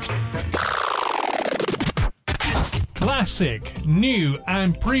 Classic, new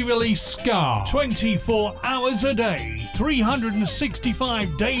and pre-release ska. 24 hours a day,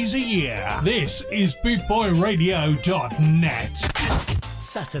 365 days a year. This is bootboyradio.net.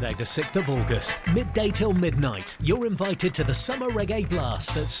 Saturday the 6th of August, midday till midnight. You're invited to the Summer Reggae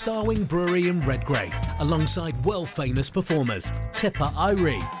Blast at Starwing Brewery in Redgrave, alongside world-famous performers Tipper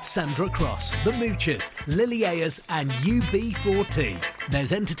Irie, Sandra Cross, The Moochers, Lily Ayers and UB4T.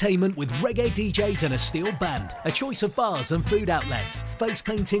 There's entertainment with reggae DJs and a steel band, a choice of bars and food outlets, face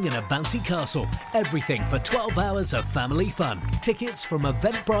painting and a bouncy castle. Everything for 12 hours of family fun. Tickets from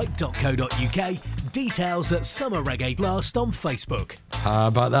eventbrite.co.uk. Details at Summer Reggae Blast on Facebook. How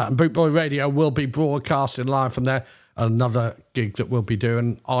about that? And Bootboy Radio will be broadcasting live from there. Another gig that we'll be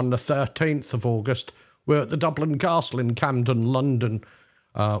doing on the 13th of August. We're at the Dublin Castle in Camden, London,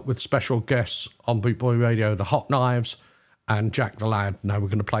 with special guests on Bootboy Radio, the Hot Knives and Jack the Lad. Now we're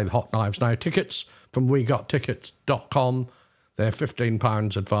going to play the Hot Knives now. Tickets from wegottickets.com. They're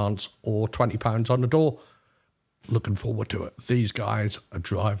 £15 advance or £20 on the door. Looking forward to it. These guys are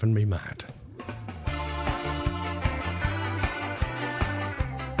driving me mad.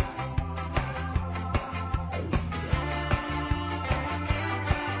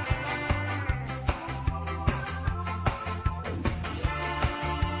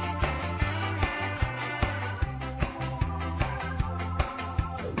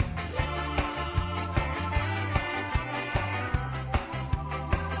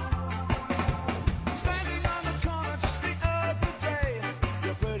 Standing on the corner just the other day,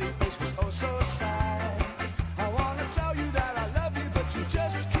 your pretty face was oh so sad. I wanna tell you that I love you, but you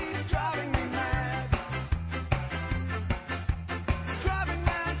just keep driving me mad. Driving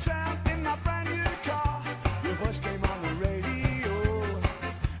downtown in my brand new car, your voice came on the radio.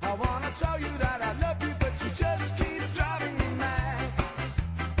 I wanna tell you that I love you, but you just keep driving me mad.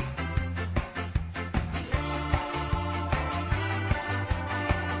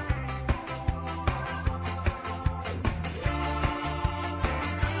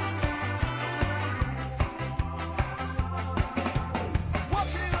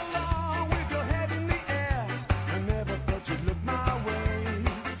 Walking along with your head in the air, I never thought you'd look my way.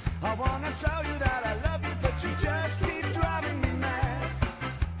 I wanna tell you that I love you, but you just keep driving me mad.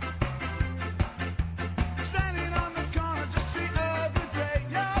 Standing on the corner just the other day,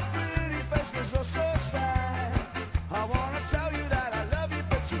 your pretty face was oh so sad. I wanna tell you that I love you,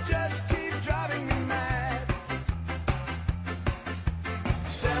 but you just keep driving me mad.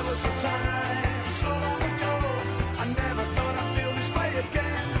 There was a time so long ago, I never thought I'd feel this way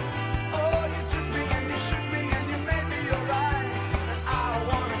again. Oh, you took me and you shook me and you made me alright. And I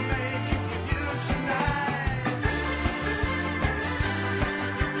wanna make it with you tonight.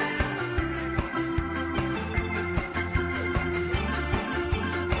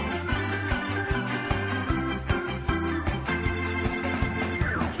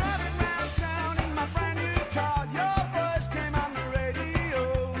 Driving round town in my brand new car, your voice came on the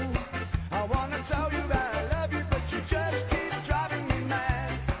radio. I wanna tell you that I love you, but you just keep driving me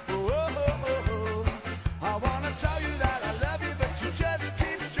mad. Oh, oh, oh, oh. I wanna tell you that I love you, but you just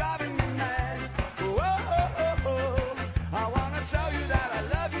keep driving me mad. Oh, oh, oh, oh. I wanna tell you that I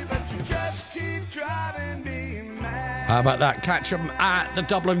love you, but you just keep driving me mad. How about that? Catch them at the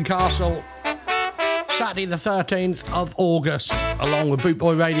Dublin Castle, Saturday the 13th of August, along with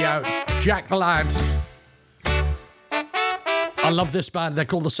Bootboy Radio, Jack the Lad. I love this band. They're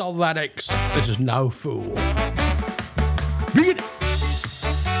called the Soul Addicts. This is No Fool. Bring it.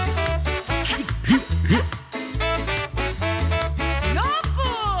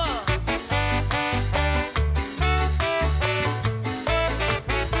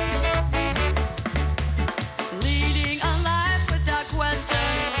 Leading a life without question,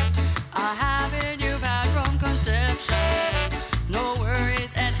 a habit you've had from conception. No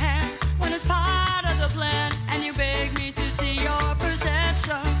worries at hand when it's part of the plan, and you beg me to see your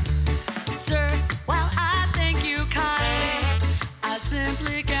perception. Sir, while I think you kind,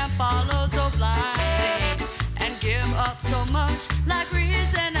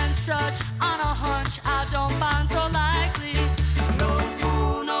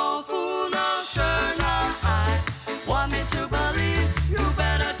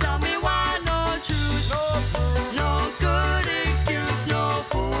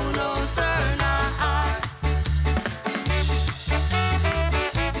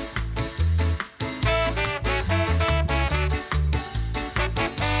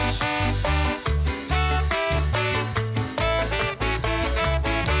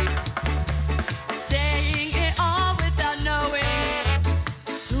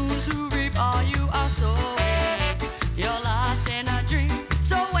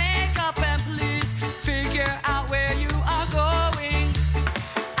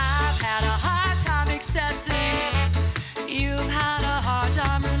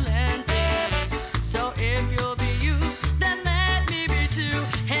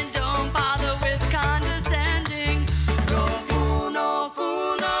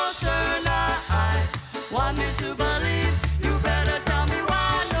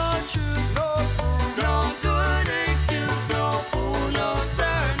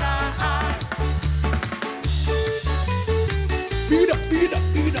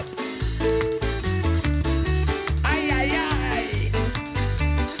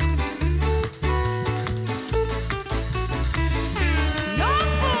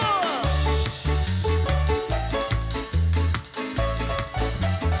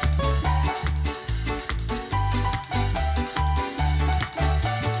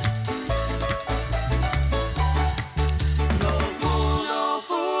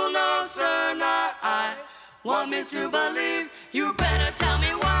 want me to believe. You better tell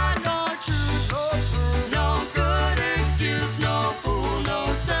me why. No truth, no good excuse, no fool, no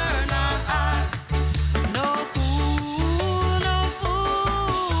sir, not I. No fool, no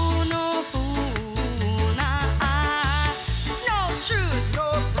fool, no fool, not I. No truth,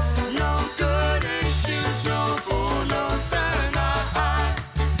 no good excuse, no fool, no sir, not I.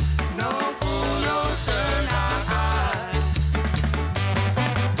 No fool, no sir, not I.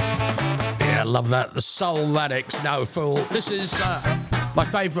 Yeah, love that. The Soul Radix, No Fool. This is my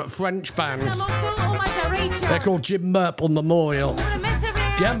favourite French band. They're called Jim Murple Memorial.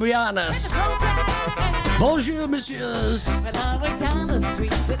 Gambianas. Bonjour, messieurs. When I went down the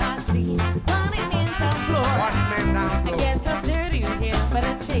street without seeing running in down floor, I get concerned you here, but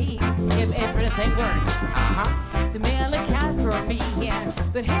a cheap if everything works. The mail a cat for me, yeah.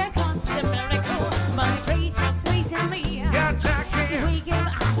 But here comes the miracle. My rage is raising me. If we give,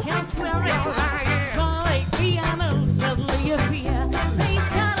 I can swear it. Calling piano, suddenly appear. They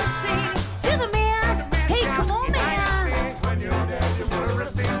start to sing to the mass. Hey, come on, man.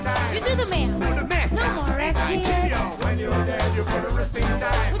 You do the mass. No more rest, kids. When you're dead, you put a resting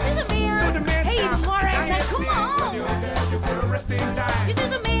time. We do the mass. Hey, the more rest, now come on. When you're dead, you put a resting time. You do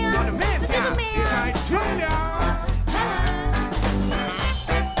the mass. We do the mass.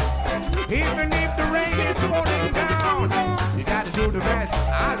 Even if the rain is falling down, you gotta do the best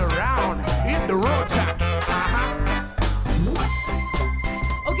all around. Hit the road, Jack.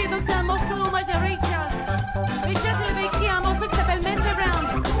 Ok, donc c'est un morceau hommage à Ray Charles. Ray Charles avait écrit un morceau qui s'appelle Mess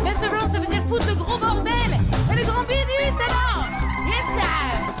Around. Mess Around, ça veut dire foutre le gros bordel. Et le grand bidus, c'est là. Yes, sir.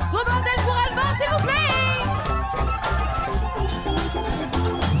 Gros bordel pour Alban, s'il vous plaît.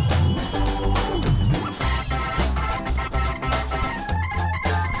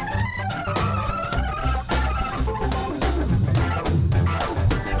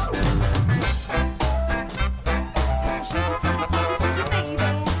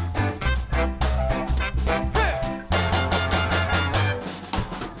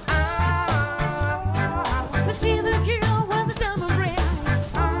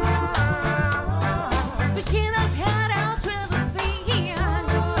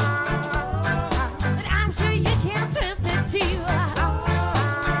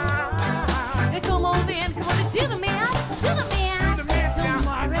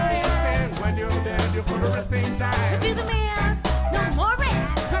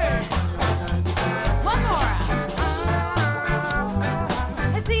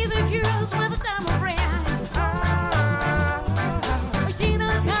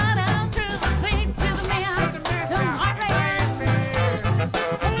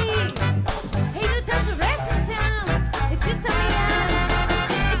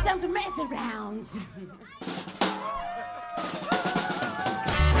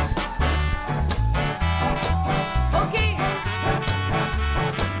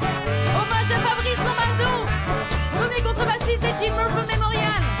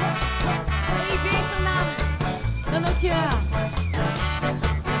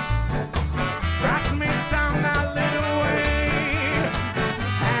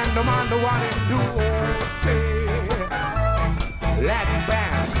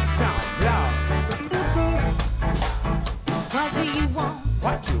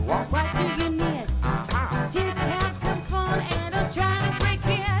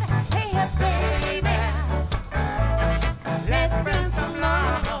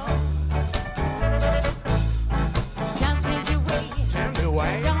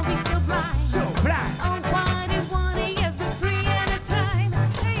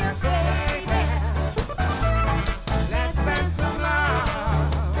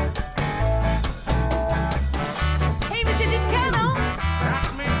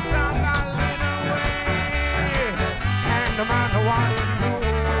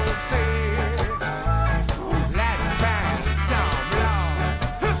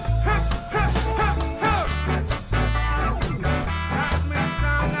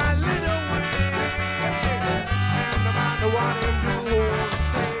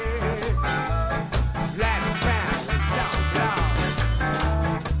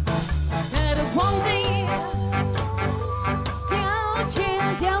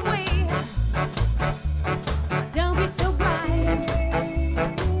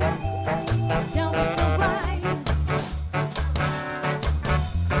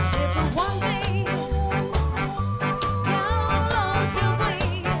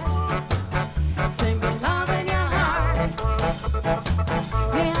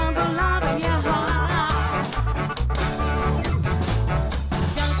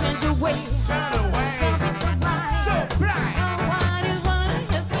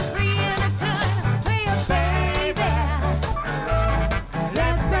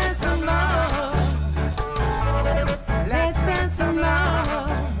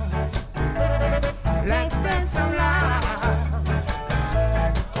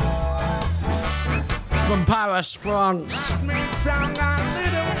 from Paris, France.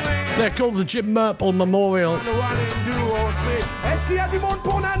 They're called the Jim Murple Memorial. Est-ce qu'il y a du monde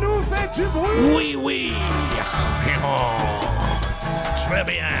pour Nanou? Faites du bruit! Oui, oui. Oh, très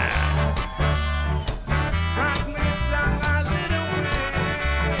bien.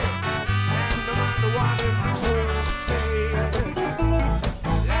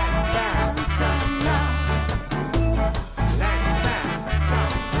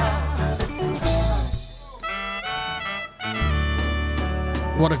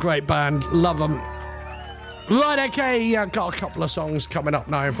 What a great band. Love them. Right, okay, I've got a couple of songs coming up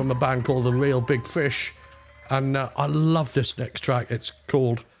now from a band called The Real Big Fish. And I love this next track. It's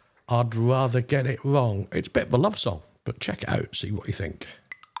called I'd Rather Get It Wrong. It's a bit of a love song, but check it out, see what you think.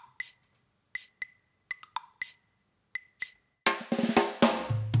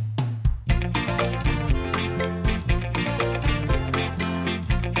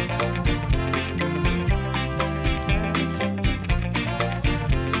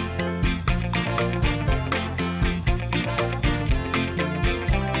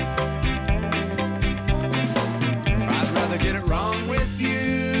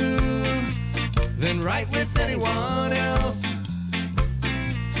 Right with anyone else.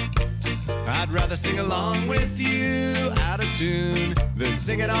 I'd rather sing along with you out of tune than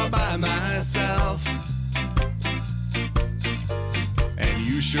sing it all by myself. And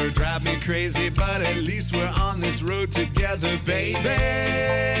you sure drive me crazy, but at least we're on this road together, baby.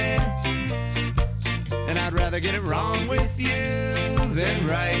 And I'd rather get it wrong with you than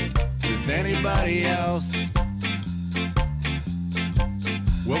right with anybody else.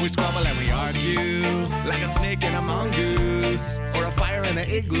 Well, we squabble and we argue like a snake and a mongoose, or a fire in an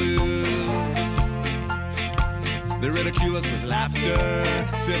igloo. They ridicule us with laughter,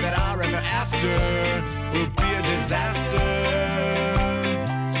 say that our ever after will be a disaster.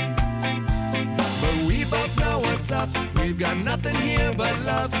 But we both know what's up, we've got nothing here but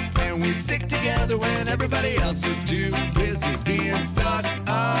love, and we stick together when everybody else is too busy being stuck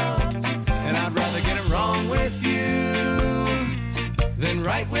up. And I'd rather get it wrong with you than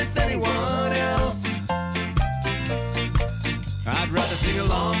right with anyone else. I'd rather sing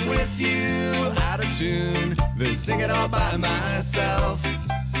along with you out of tune than sing it all by myself.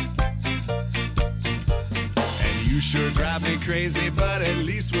 And you sure drive me crazy, but at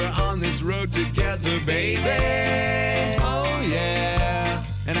least we're on this road together, baby. Oh yeah.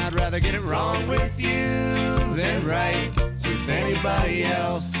 And I'd rather get it wrong with you than right with anybody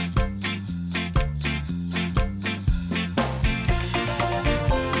else.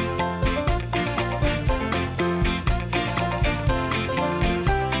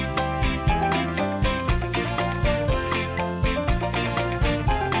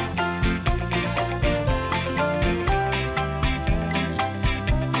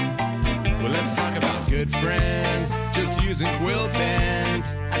 Friends, just using quill pens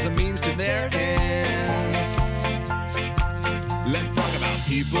as a means to their ends. Let's talk about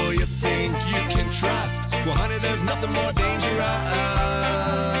people you think you can trust. Well, honey, there's nothing more dangerous.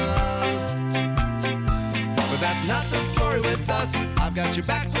 But that's not the story with us. I've got your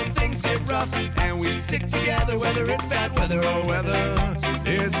back when things get rough, and we stick together whether it's bad weather or whether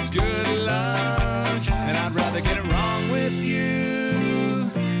it's good luck. And I'd rather get it wrong with you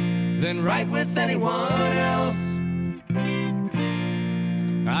than right with anyone else.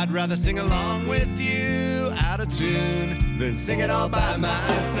 I'd rather sing along with you out of tune than sing it all by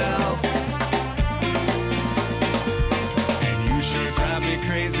myself. And you sure drive me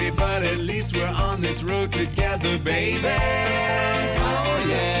crazy, but at least we're on this road together, baby. Oh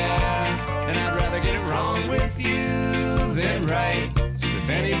yeah. And I'd rather get it wrong with you than right with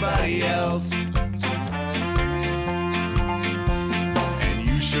anybody else.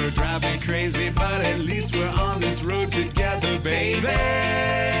 Sure drive me crazy, but at least we're on this road together, baby.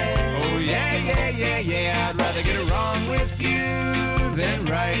 Oh yeah, yeah, yeah, yeah. I'd rather get it wrong with you than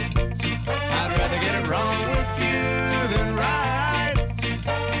right. I'd rather get it wrong with you than right.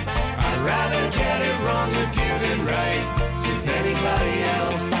 I'd rather get it wrong with you than right with anybody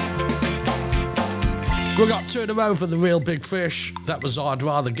else. We got two in a row for The Real Big Fish. That was I'd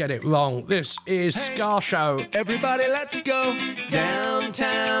Rather Get It Wrong. This is Ska Show. Everybody, let's go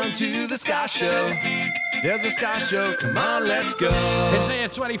downtown to the Ska Show. There's a Ska Show. Come on, let's go. It's here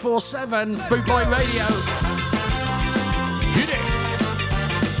 24/7. Bootboy Radio. Hit it.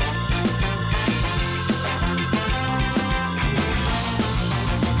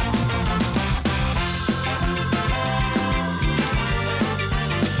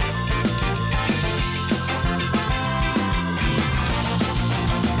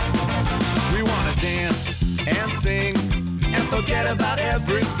 And sing and forget about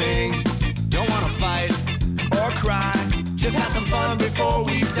everything. Don't wanna fight, or cry. Just have some fun before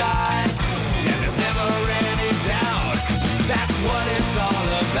we die. And there's never any doubt, that's what it's all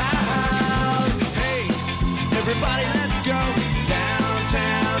about. Hey, everybody, let's go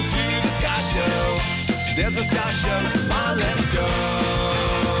downtown to the Ska Show. There's a Ska Show, come on, let's go.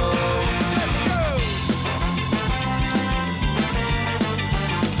 Let's go.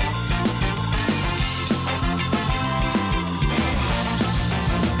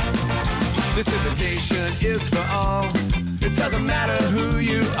 This invitation is for all. It doesn't matter who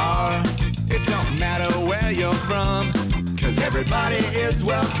you are. It don't matter where you're from. 'Cause everybody is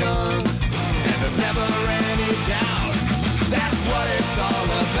welcome. And there's never any doubt, that's what it's all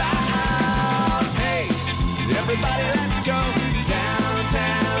about. Hey, everybody, let's go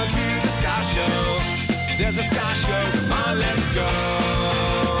downtown to the Ska Show. There's a Ska Show, come on, let's go.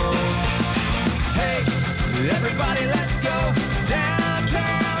 Hey, everybody, let's go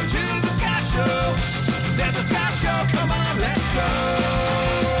downtown to the Ska Show. There's a Ska Show, come on, let's go.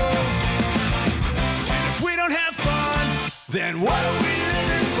 And if we don't have fun, then what are we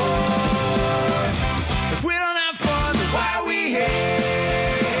living for? If we don't have fun, then why are we here?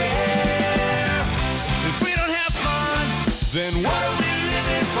 If we don't have fun, then what are we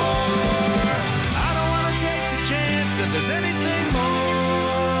living for? I don't want to take the chance that there's anything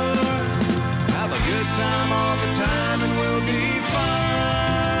more. Have a good time all the time and we'll be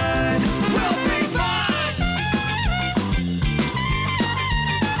fine. We'll be fine.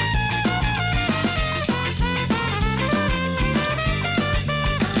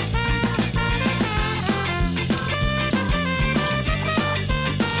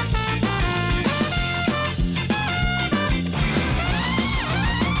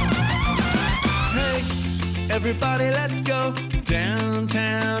 Everybody, let's go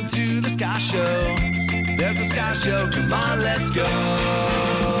downtown to the Ska Show. There's a Ska Show, come on, let's go.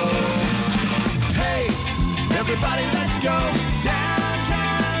 Hey, everybody, let's go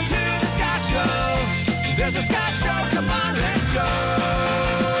downtown to the Ska Show. There's a Ska Show, come on, let's go.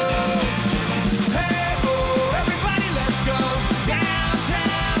 Hey, oh, everybody, let's go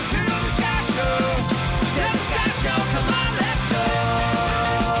downtown to the Ska Show. There's a Ska Show, come on, let's go.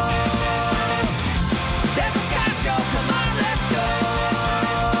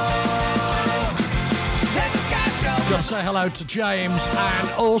 Gotta say hello to James and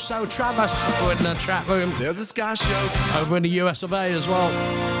also Travis who are in the chat room. There's a Ska Show over in the US of A as well.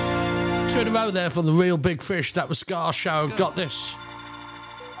 2 in a row there from the Real Big Fish. That was Ska Show. Got this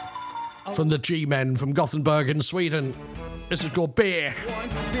from the G-Men from Gothenburg in Sweden. This is called Beer.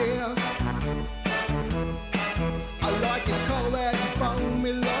 I like it cold and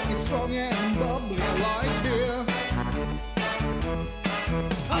foamy, like it strong and bubbly. I like beer.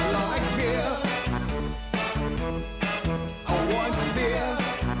 I like beer. I want beer.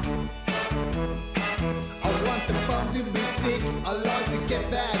 I want the fun to be thick. I like to get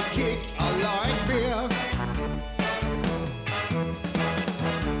that kick. I like beer.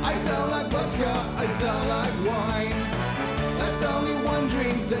 I don't like vodka. I don't like wine. There's only one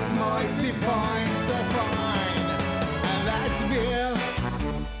drink that's mighty fine, so fine, and that's beer.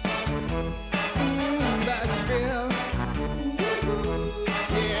 That's beer.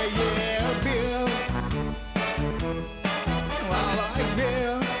 Yeah, yeah, beer. I like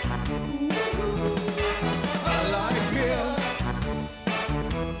beer. I like beer.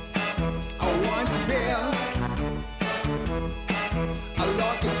 I want beer. I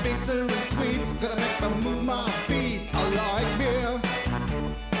like it bitter and sweet. Gonna make me move my feet. I like beer.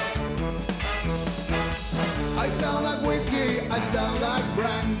 I don't like whiskey, I don't like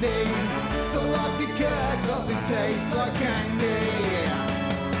brandy. So like the cat, cause it tastes like candy.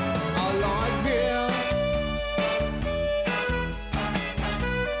 I like beer.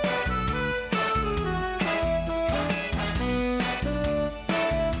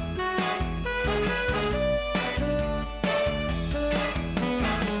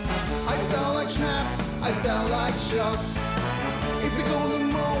 I don't like schnapps, I don't like shots. It's a golden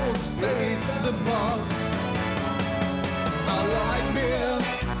mold that is the boss. I like beer.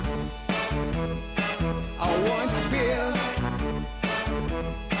 I want beer.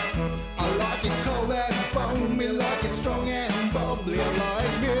 I like it cold and foamy, like it strong and bubbly. I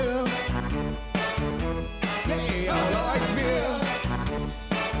like beer. Yeah, I like beer.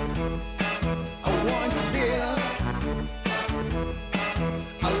 I want beer.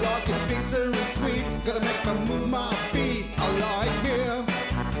 I like it bitter and sweet. Gotta make me move my feet. I like beer.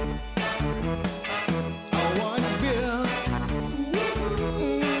 I want beer.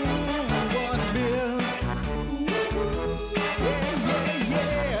 I want beer. Yeah,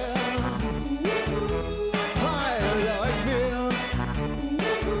 yeah, yeah. I like beer.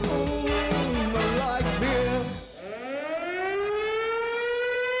 I like beer.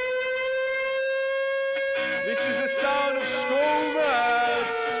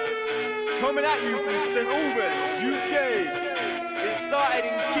 Coming at you from St. Albans, UK. It started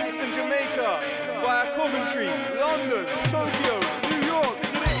in Kingston, Jamaica, via Coventry, London, Tokyo, New York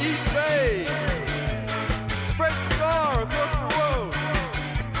to the East Bay. Spread star across the world.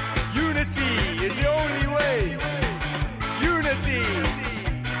 Unity is the only way. Unity.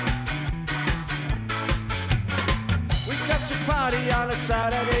 We kept a party on a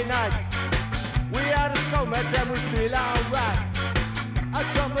Saturday night. We had a scommage and we feel alright. A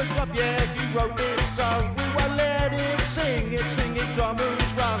drummer's drop, yeah, he wrote this song. We won't let him sing it,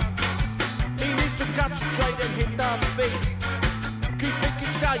 drummer's wrong. He needs to concentrate and hit the beat. Keep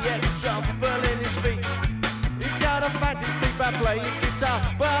thinking sky, yeah, shuffling his feet. He's got a fantasy about playing guitar,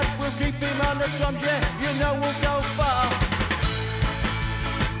 but we'll keep him on the drums, yeah, you know we'll go far.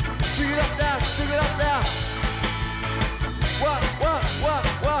 Sing it up now, sing it up now. What?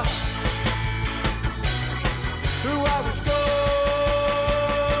 Who are we score?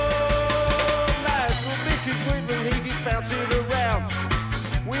 Lads, we'll make his rhythm and he keeps bouncing around.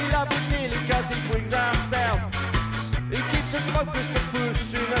 We love him nearly cause he brings our sound. He keeps us focused and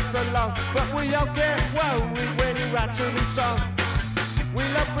pushing us along, but we all get worried when he writes a new song. We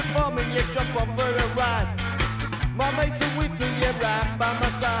love performing, yeah, jump on for a ride. My mates are with me, yeah, right by my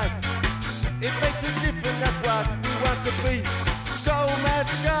side. It makes us different, that's what we want to be. Skull mad,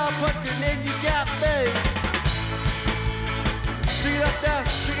 scar punkin', and you got me. Sing it up there,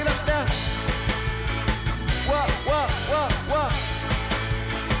 sing it up there. What?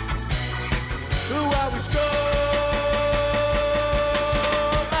 Who are we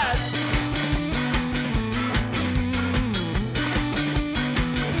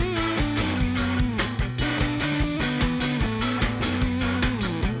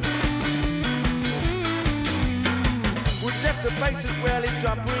Jeff the bass as well, he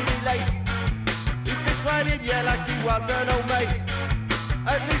jumped really late. He fits right in, yeah, like he was an old mate.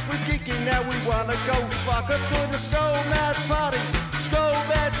 At least we're geeking now, we wanna go fuck up. Join the Skull Mad party, Skull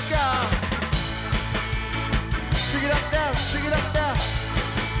Mad Scar. Sing it up now, sing it up now.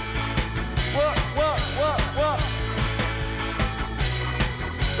 What?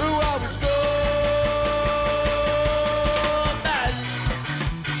 Who are we Skull Mad?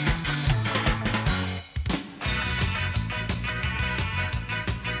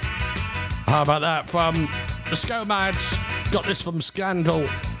 How about that from the Scomads? Got this from Scandal.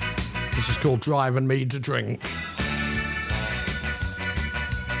 This is called Driving Me to Drink.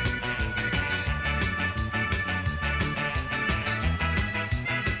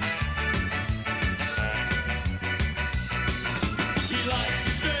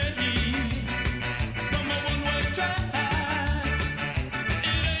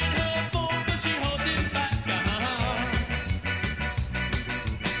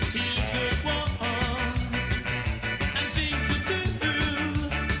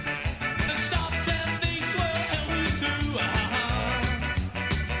 Stop, tell things were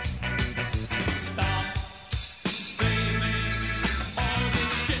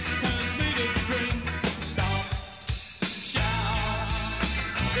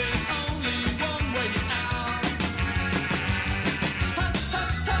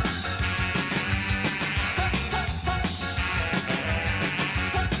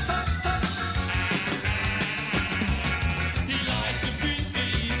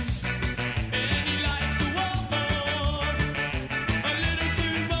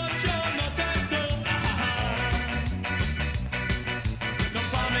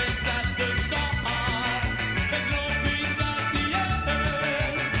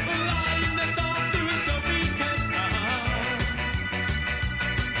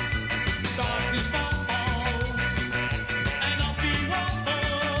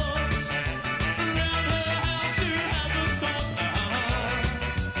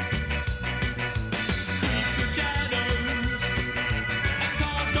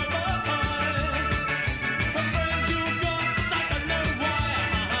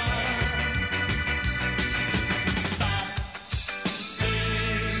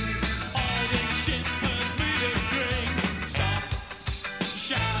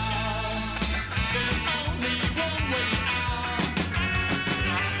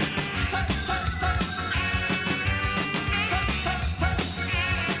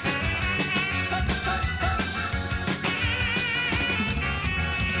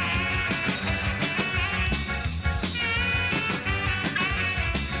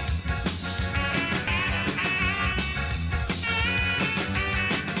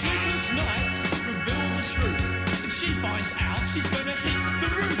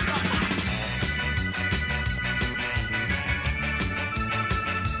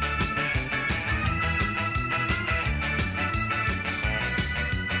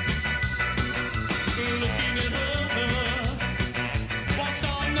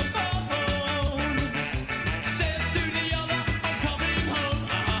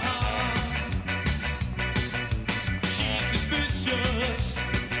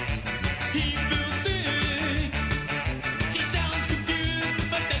he feels sick. She sounds confused,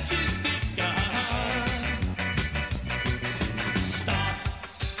 but then she's bigger. Stop.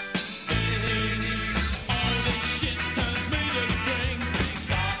 All this shit turns me to drink.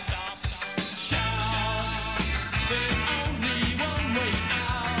 Stop. Shout. There's only one way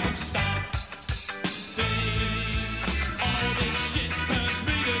out. Stop. All this shit turns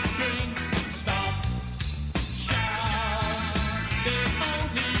me to drink. Stop. Shout. There's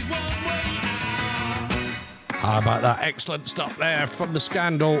only one way out. How about that excellent stuff there from The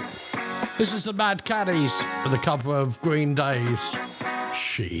Scandal? This is the Mad Caddies with a cover of Green Day's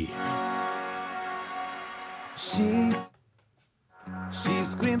She. She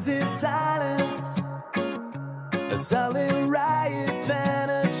screams in silence, a silent riot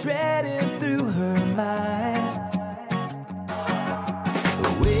penetrating through her mind.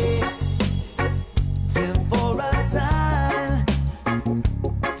 Waiting for a sign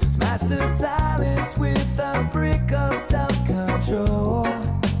to smash the silence with a brick of self-control.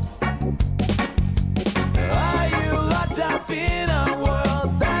 Are you locked up in a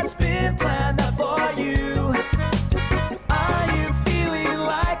world that's been planned out for you? Are you feeling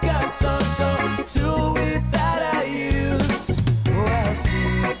like a social tool without a use? Well,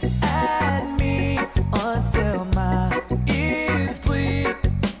 speak at me until my ears bleed,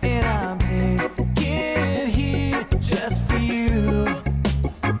 and I'm taking heed just for you.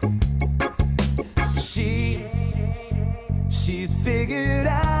 She's figured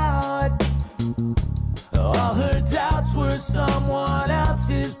out all her doubts were someone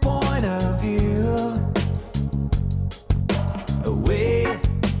else's point of view. Waking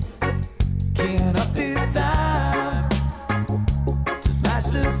up this time to smash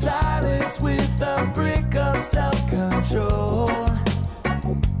the silence with a brick of self-control.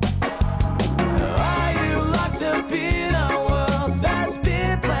 Are you locked up in a world that's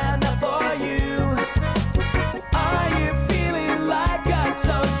been planned out for you? Are you feeling like a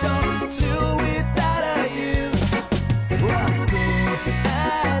social tool without a use? Well, scream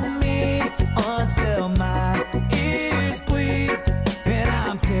at me until my ears bleed, and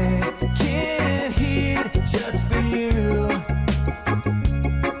I'm taking heed just for you.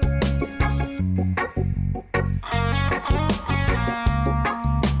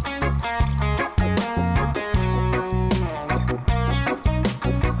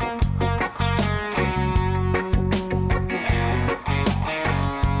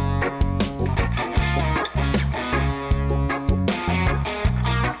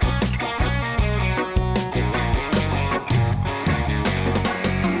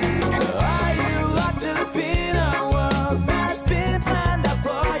 Are you locked up in a world that's been planned out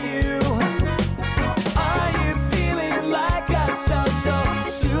for you? Are you feeling like a social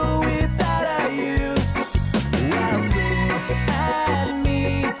tool without a use? Well, scream at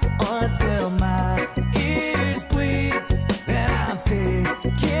me until my ears bleed, and I'm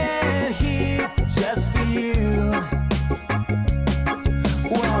taking heed just for you.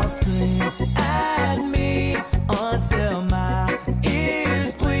 Well, scream at me until my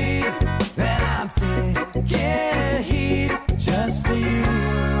ears bleed, and I'm taking heed just for you.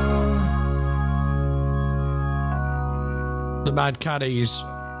 The Mad Caddies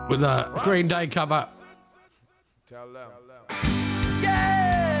with a Green Day cover.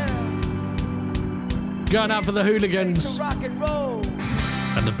 Going out for the Hooligans Rock and roll.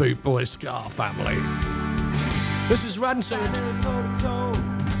 and the Boot Boy Scar family. This is Rancid.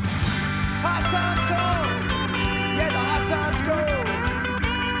 Hot times come. Yeah, the hot times go.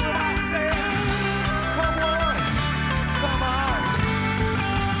 When I say, come on, come on.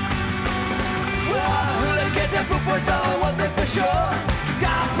 Well, the hooligans and boot boys know one thing for sure.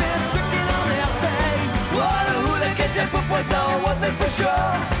 Scar's been stricken on their face. Well, the hooligans and boot boys know one thing for sure.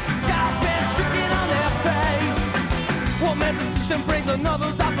 Scar's been stricken on their face. One man's position brings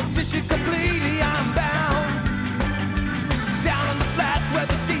another's opposition completely. I'm bound. Down on the flats where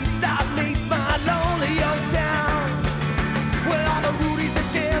the seaside meets my lonely old town. Where all the rudies and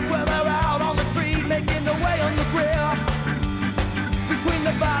scares, where they're out on the street making their way on the grill. Between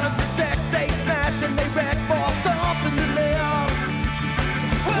the violence and sex, they smash and they wreck for something to live.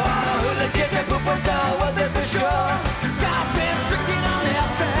 Well, all the hooligans and boopers know one thing for sure. Scar's been stricken on their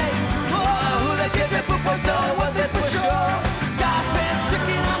face. All the hooligans and boopers know one thing for sure. Scar's been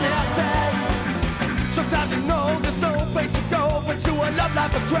stricken on their face. Sometimes you know there's no place to go but to a love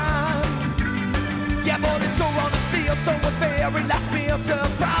life of crime. Yeah, but it's so wrong to steal someone's very last meal to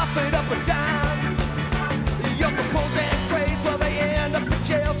profit up a dime. You're proposing praise while they end up in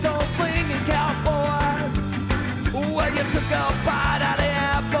jail, skull slinging cowboys. Well, you took a bite out of the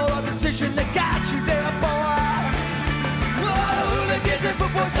apple, a decision that got you there, boy. Oh, the hooligans and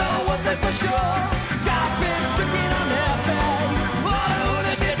footboys know what they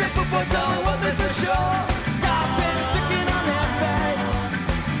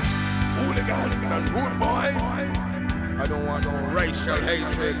racial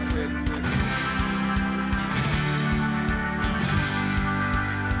hatred.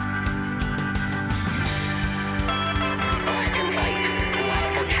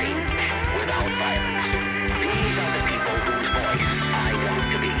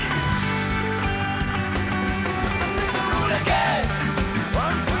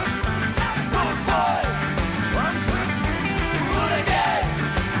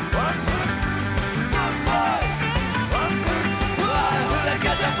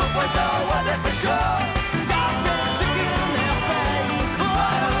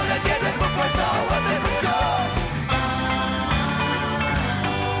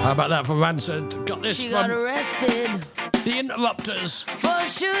 How about that for Rancid? Got this She from got arrested The Interrupters. for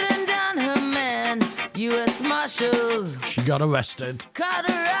shooting down her man. U.S. Marshals She got arrested.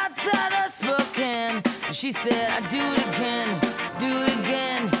 caught her outside of Spokane. She said, I do it again, do it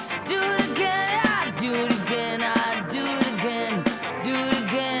again, do it again, I do it again, I do it again, do it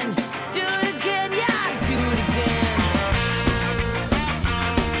again, do it again, yeah, I do it again.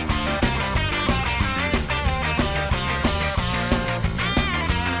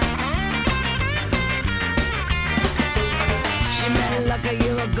 She met it like a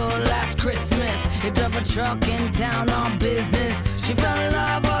year ago last Christmas. He drove a truck in town on business. She fell in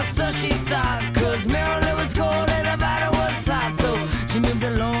love, or so she thought, cause Maryland was cold and Nevada was hot. So she moved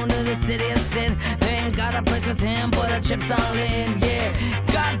alone to the city of sin. Then got a place with him, put her chips all in, yeah.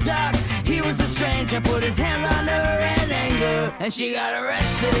 Got dark, he was a stranger, put his hands on her in anger, and she got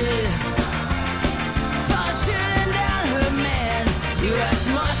arrested for shooting down her man. U.S.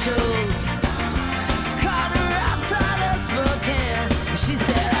 Marshals caught her outside of Spokane. She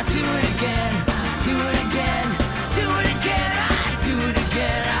said, I do it again, do it again, do it again, I do it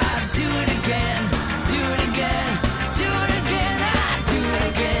again, I do it again, do it again, do it again, I do it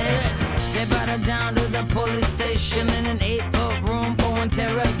again. They brought her down to the police station in an 8-foot room for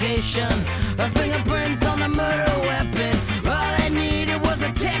interrogation. Her fingerprints on the murder weapon. All they needed was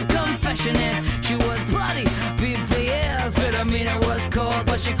a taped confession, and she was bloody, BPS. Misdemeanor was caused,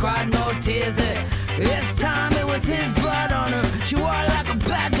 but she cried no tears. This time it was his blood on her. She wore it like a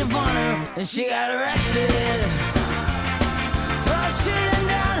badge of honor, and she got arrested for shooting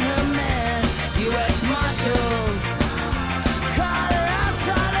down her man. U.S. Marshals caught her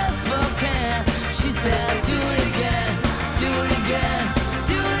outside of Spokane. She said, do it again, do it again,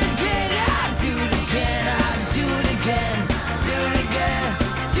 do it again, I do it again, I do it again, do it again,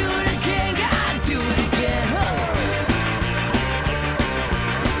 do it again, I do it again.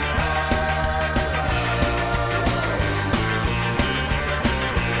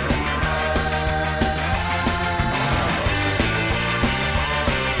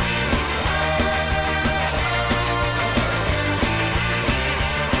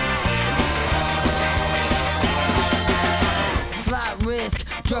 Flight risk,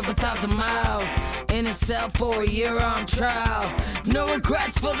 drove 1,000 miles in a cell for a year on trial. No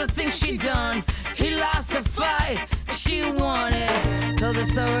regrets for the things she done. He lost a fight, she won it. Told the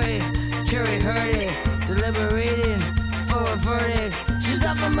story, jury heard it, deliberating for a verdict. She's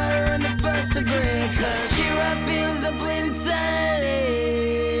up for murder in the first degree, cause she refused to plead insanity.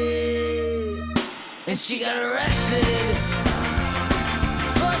 And she got arrested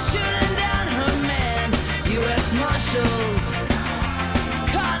for shooting down her man. U.S. Marshals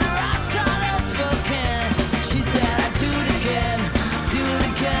caught her outside of Spokane. She said, I do it again, do it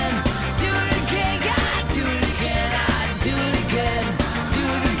again, do it again, I do it again, I do it again, do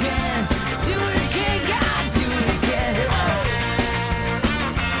it again, do it again, I do it again.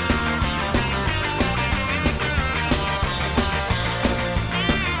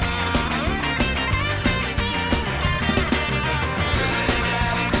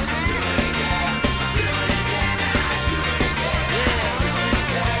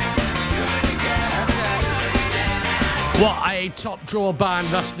 What a top draw band.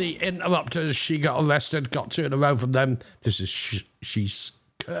 That's the Interrupters. She got arrested. Got 2 in a row from them. This is She's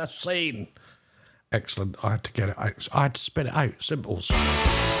Cursing. Excellent. I had to get it out. I had to spit it out. Simples.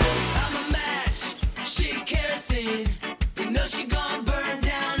 I'm a match, she kerosene. You know she gon' burn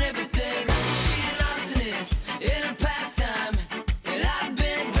down everything. She an arsonist in her pastime, and I've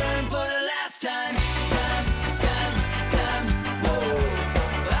been burned for the last time. Time, whoa.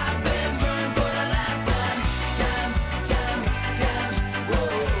 I've been burned for the last time. Time, whoa.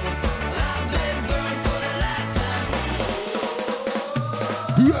 I've been burned for the last time.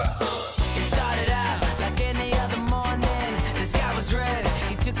 It started out like any other morning. The sky was red,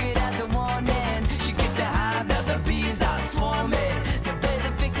 he took it as a warning. She kicked the hive, now the bees are swarming. They play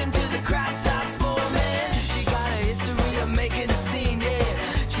the victim till the crowd starts forming. She got a history of making a scene,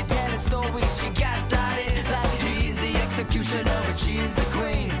 yeah. She telling stories, she got started like he's the executioner, but she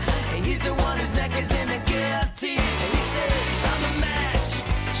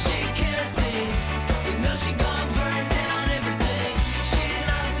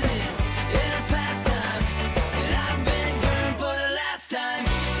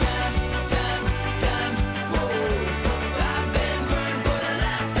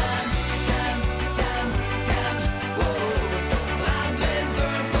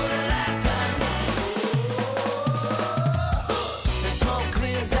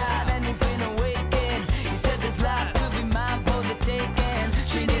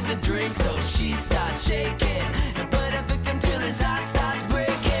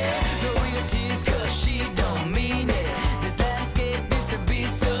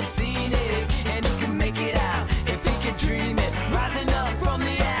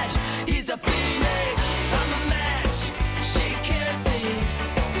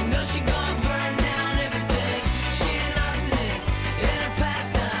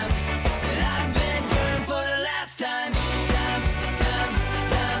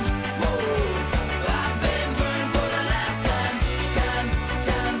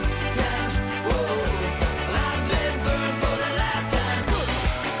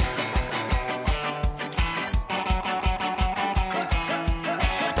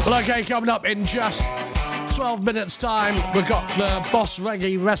Well, okay, coming up in just 12 minutes' time, we've got the Boss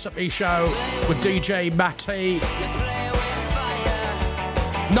Reggae Recipe Show with DJ Matty.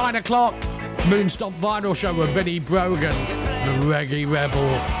 9 o'clock, Moonstomp Vinyl Show with Vinnie Brogan, the Reggae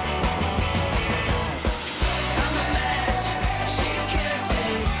Rebel.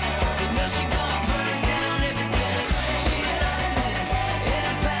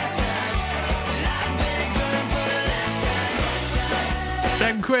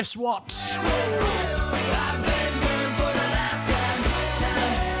 Then Chris Watts.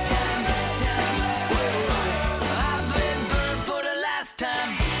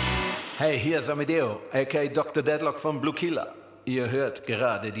 Hey, hier ist Amedeo, aka Dr. Deadlock von Blue Killer. Ihr hört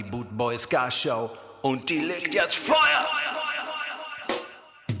gerade die Boot Boy Ska Show und die legt jetzt Feuer!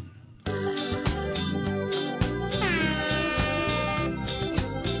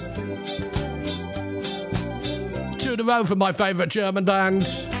 Two in a row for my favourite German band.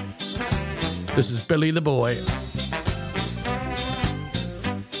 This is Billy the Boy.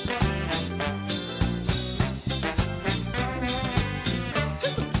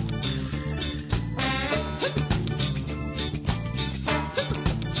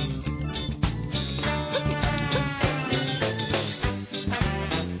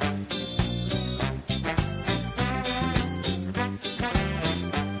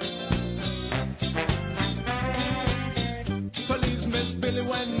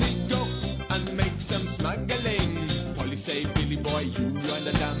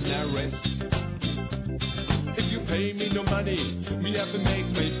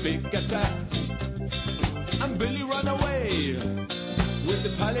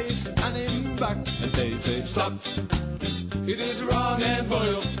 Stop. It is wrong and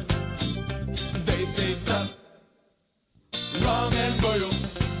boil. They say stop. Wrong and boil.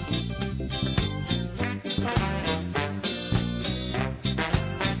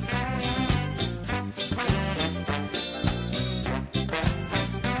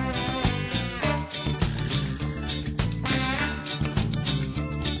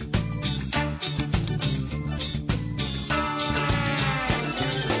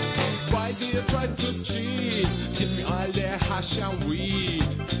 Why do you try to cheat? Give me all their hash and weed.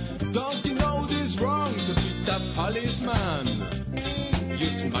 Don't you know this wrong to cheat that policeman? You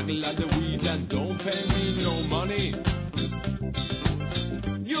smuggle all the weed and don't pay me no money.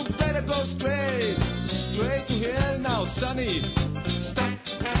 You better go straight to hell now, sonny. Stop.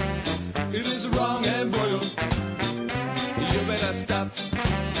 It is wrong and boil. You better stop.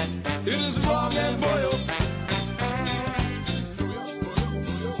 It is wrong and boil.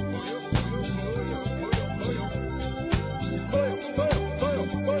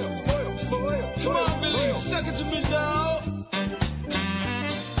 Come on, Billy, suck it to me now.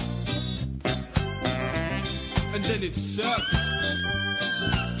 And then it sucks.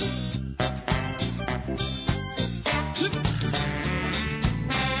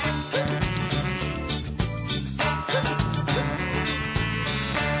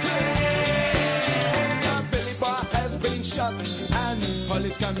 Billy Bar has been shot and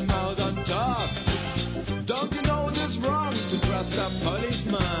police come out on top. Don't you know this wrong to trust a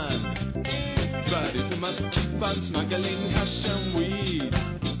policeman? But if you must keep on smuggling hash and weed,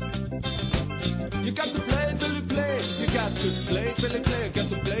 you got to play, Billy, play. You got to play, Billy, play. You got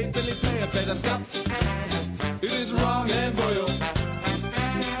to play, Billy, play. I better stop. It is wrong and boil.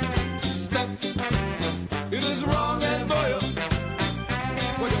 Stop. It is wrong and boil.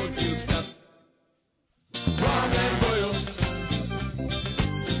 Why don't you stop? Wrong and boil.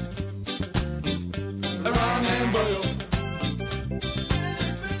 Wrong and boil.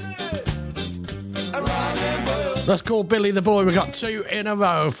 Let's call Billy the Boy. We got two in a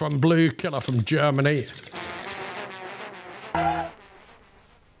row from Blue Killer from Germany.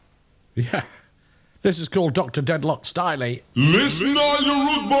 Yeah. This is called Dr. Deadlock Styley. Listen, all you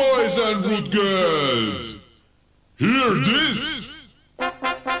rude boys and rude girls. Hear this.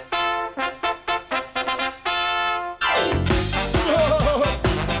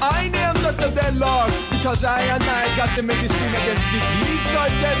 I name Dr. Deadlock because I got the medicine against disease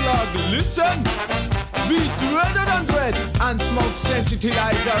called deadlock. Listen. Beat redder than red and smoke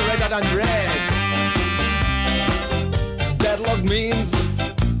sensitizer redder than red. Deadlock means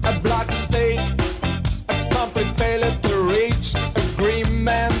a black state, a complete failure to reach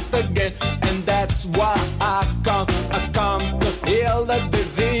agreement again, and that's why I come to heal the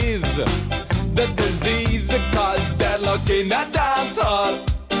disease called deadlock in a dance hall.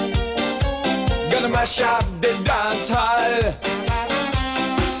 Gonna mash up the dance hall.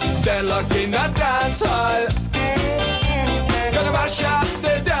 Deadlock in a dance hall. Gonna mash up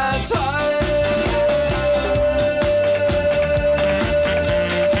the dance hall.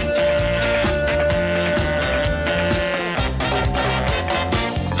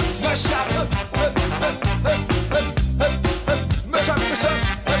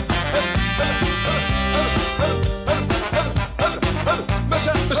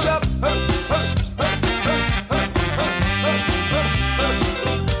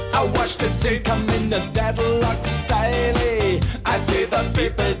 the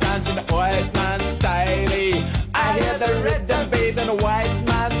people dancing the white man style. I hear the rhythm beat in the white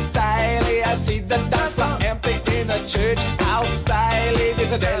man style. I see the dance floor empty in a church house style.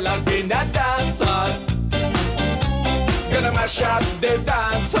 There's a deadlock in the dance hall. Gonna mash up the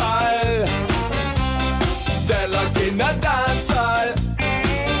dance hall. Deadlock in the dance hall.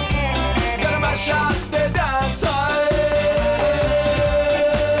 Gonna mash up the dance hall.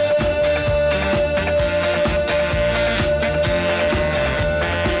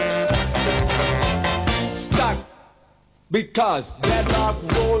 Stuck because deadlock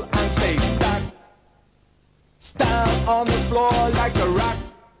roll and stay stuck. Stand on the floor like a rock.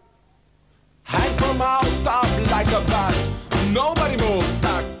 Hang from out, stop like a bat. Nobody moves,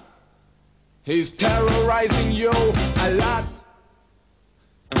 stuck. He's terrorizing you a lot.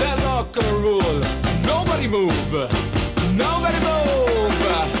 Deadlock rule. Nobody move. Nobody move.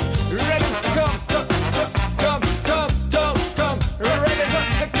 Ready to come. Ready to come.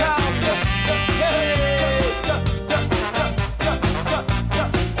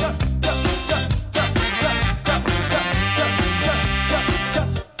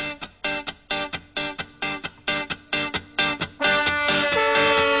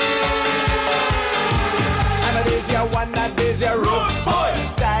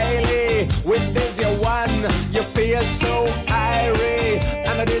 With this your one, you feel so irie.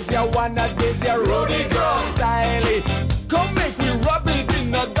 And it is your one, that is your Rudy Girl style. Come make me rub it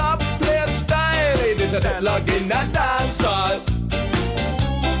in a dub plate style. There's a deadlock in the dance hall.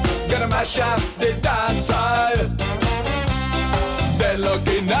 Gonna mash up the dance hall. Deadlock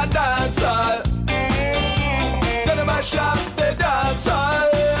in the dance hall. Gonna mash up the dance hall.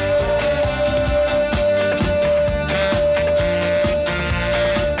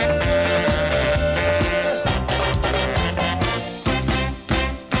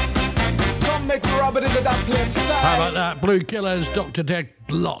 How about that? Blue Killers, Dr.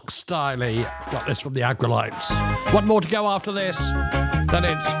 Deadlock Styley. Got this from the Agrolites. One more to go after this. Then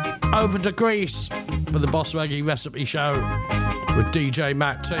it's over to Greece for the Boss Reggae Recipe Show with DJ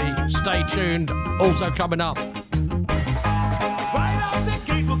Matt T. Stay tuned. Also coming up,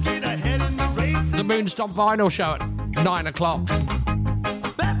 the Moonstomp Vinyl Show at 9 o'clock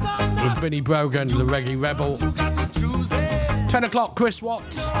with Vinnie Brogan, the Reggae Rebel. 10 o'clock, Chris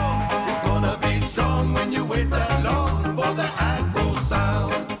Watts. Gonna be strong when you wait that long for the aggro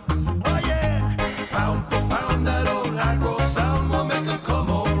sound. Oh yeah, pound for pound that old aggro sound will make them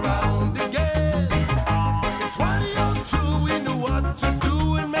come around again. In 2002 we knew what to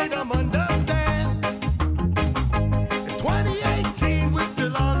do and made them understand. In 2018 we're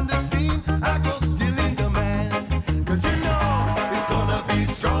still on the scene, aggro still in demand. Cause you know it's gonna be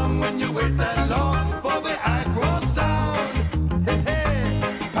strong when you wait that long for the aggro sound.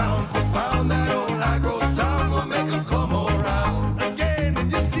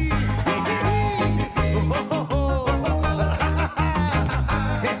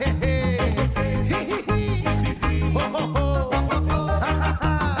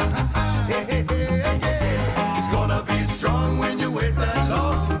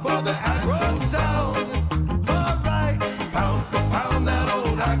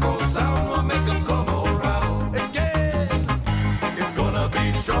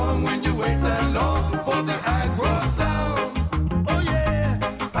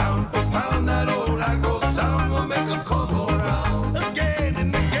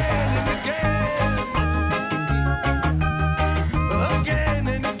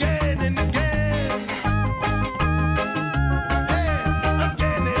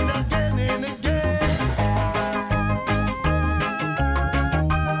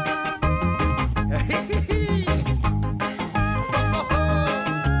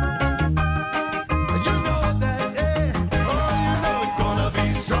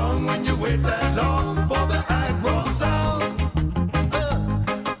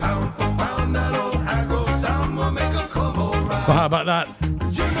 Well, how about that?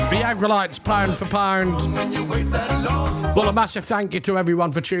 The Agrolites, pound for pound. Well, a massive thank you to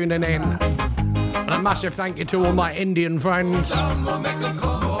everyone for tuning in. And a massive thank you to all my Indian friends.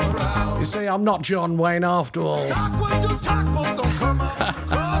 You see, I'm not John Wayne after all.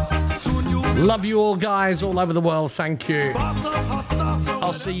 Love you all, guys, all over the world. Thank you.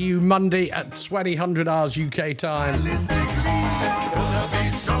 I'll see you Monday at 2000 hours UK time.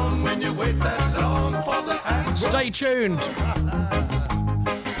 Stay tuned.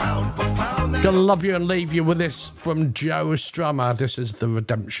 Gonna love you and leave you with this from Joe Strummer. This is the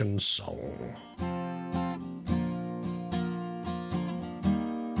Redemption Song.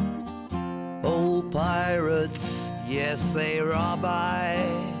 Old pirates, yes, they rob I,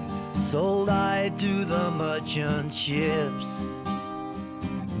 sold I to the merchant ships.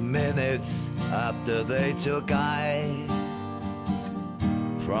 Minutes after they took I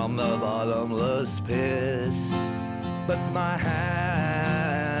from the bottomless pit, but my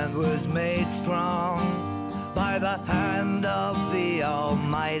hand was made strong by the hand of the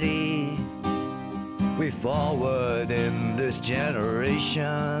Almighty. We forward in this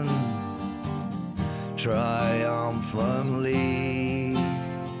generation triumphantly.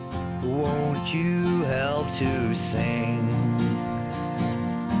 Won't you help to sing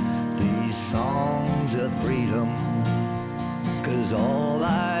these songs of freedom? 'Cause all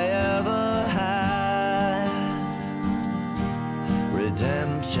I ever had,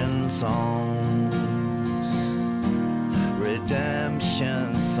 redemption songs,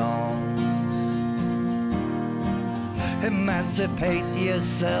 redemption songs. Emancipate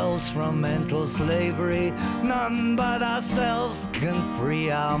yourselves from mental slavery. None but ourselves can free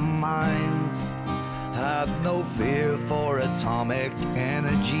our minds. Have no fear for atomic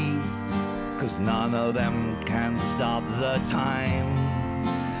energy, 'cause none of them can stop the time.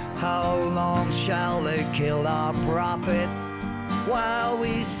 How long shall they kill our prophets while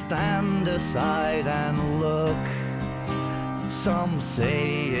we stand aside and look? Some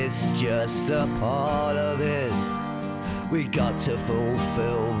say it's just a part of it. We got to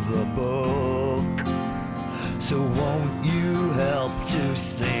fulfill the book. So won't you help to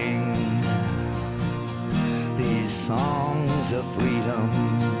sing these songs of freedom?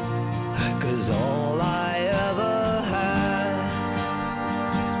 'Cause all I ever had,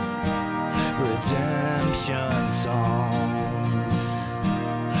 redemption songs,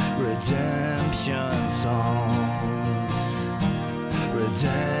 redemption songs,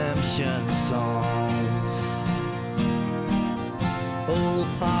 redemption songs. Old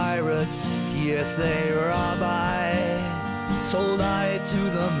pirates, yes, they rob I, sold I to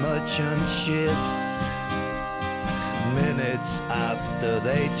the merchant ships. Minutes after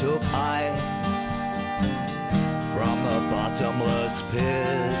they took I from the bottomless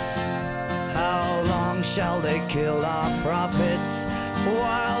pit. How long shall they kill our prophets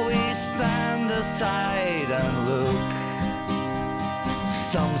while we stand aside and look?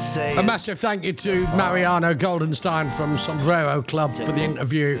 Some say a massive thank you to Mariano Goldenstein from Sombrero Club for the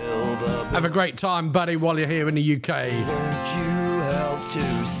interview. Have a great time, buddy, while you're here in the UK. Won't you help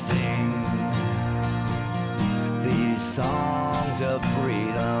to sing these songs of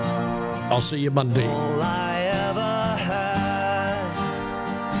freedom? I'll see you Monday. All I ever had,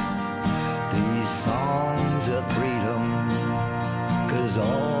 these songs of freedom, 'cause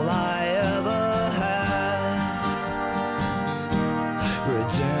all I ever had,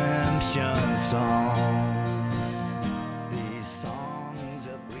 redemption songs.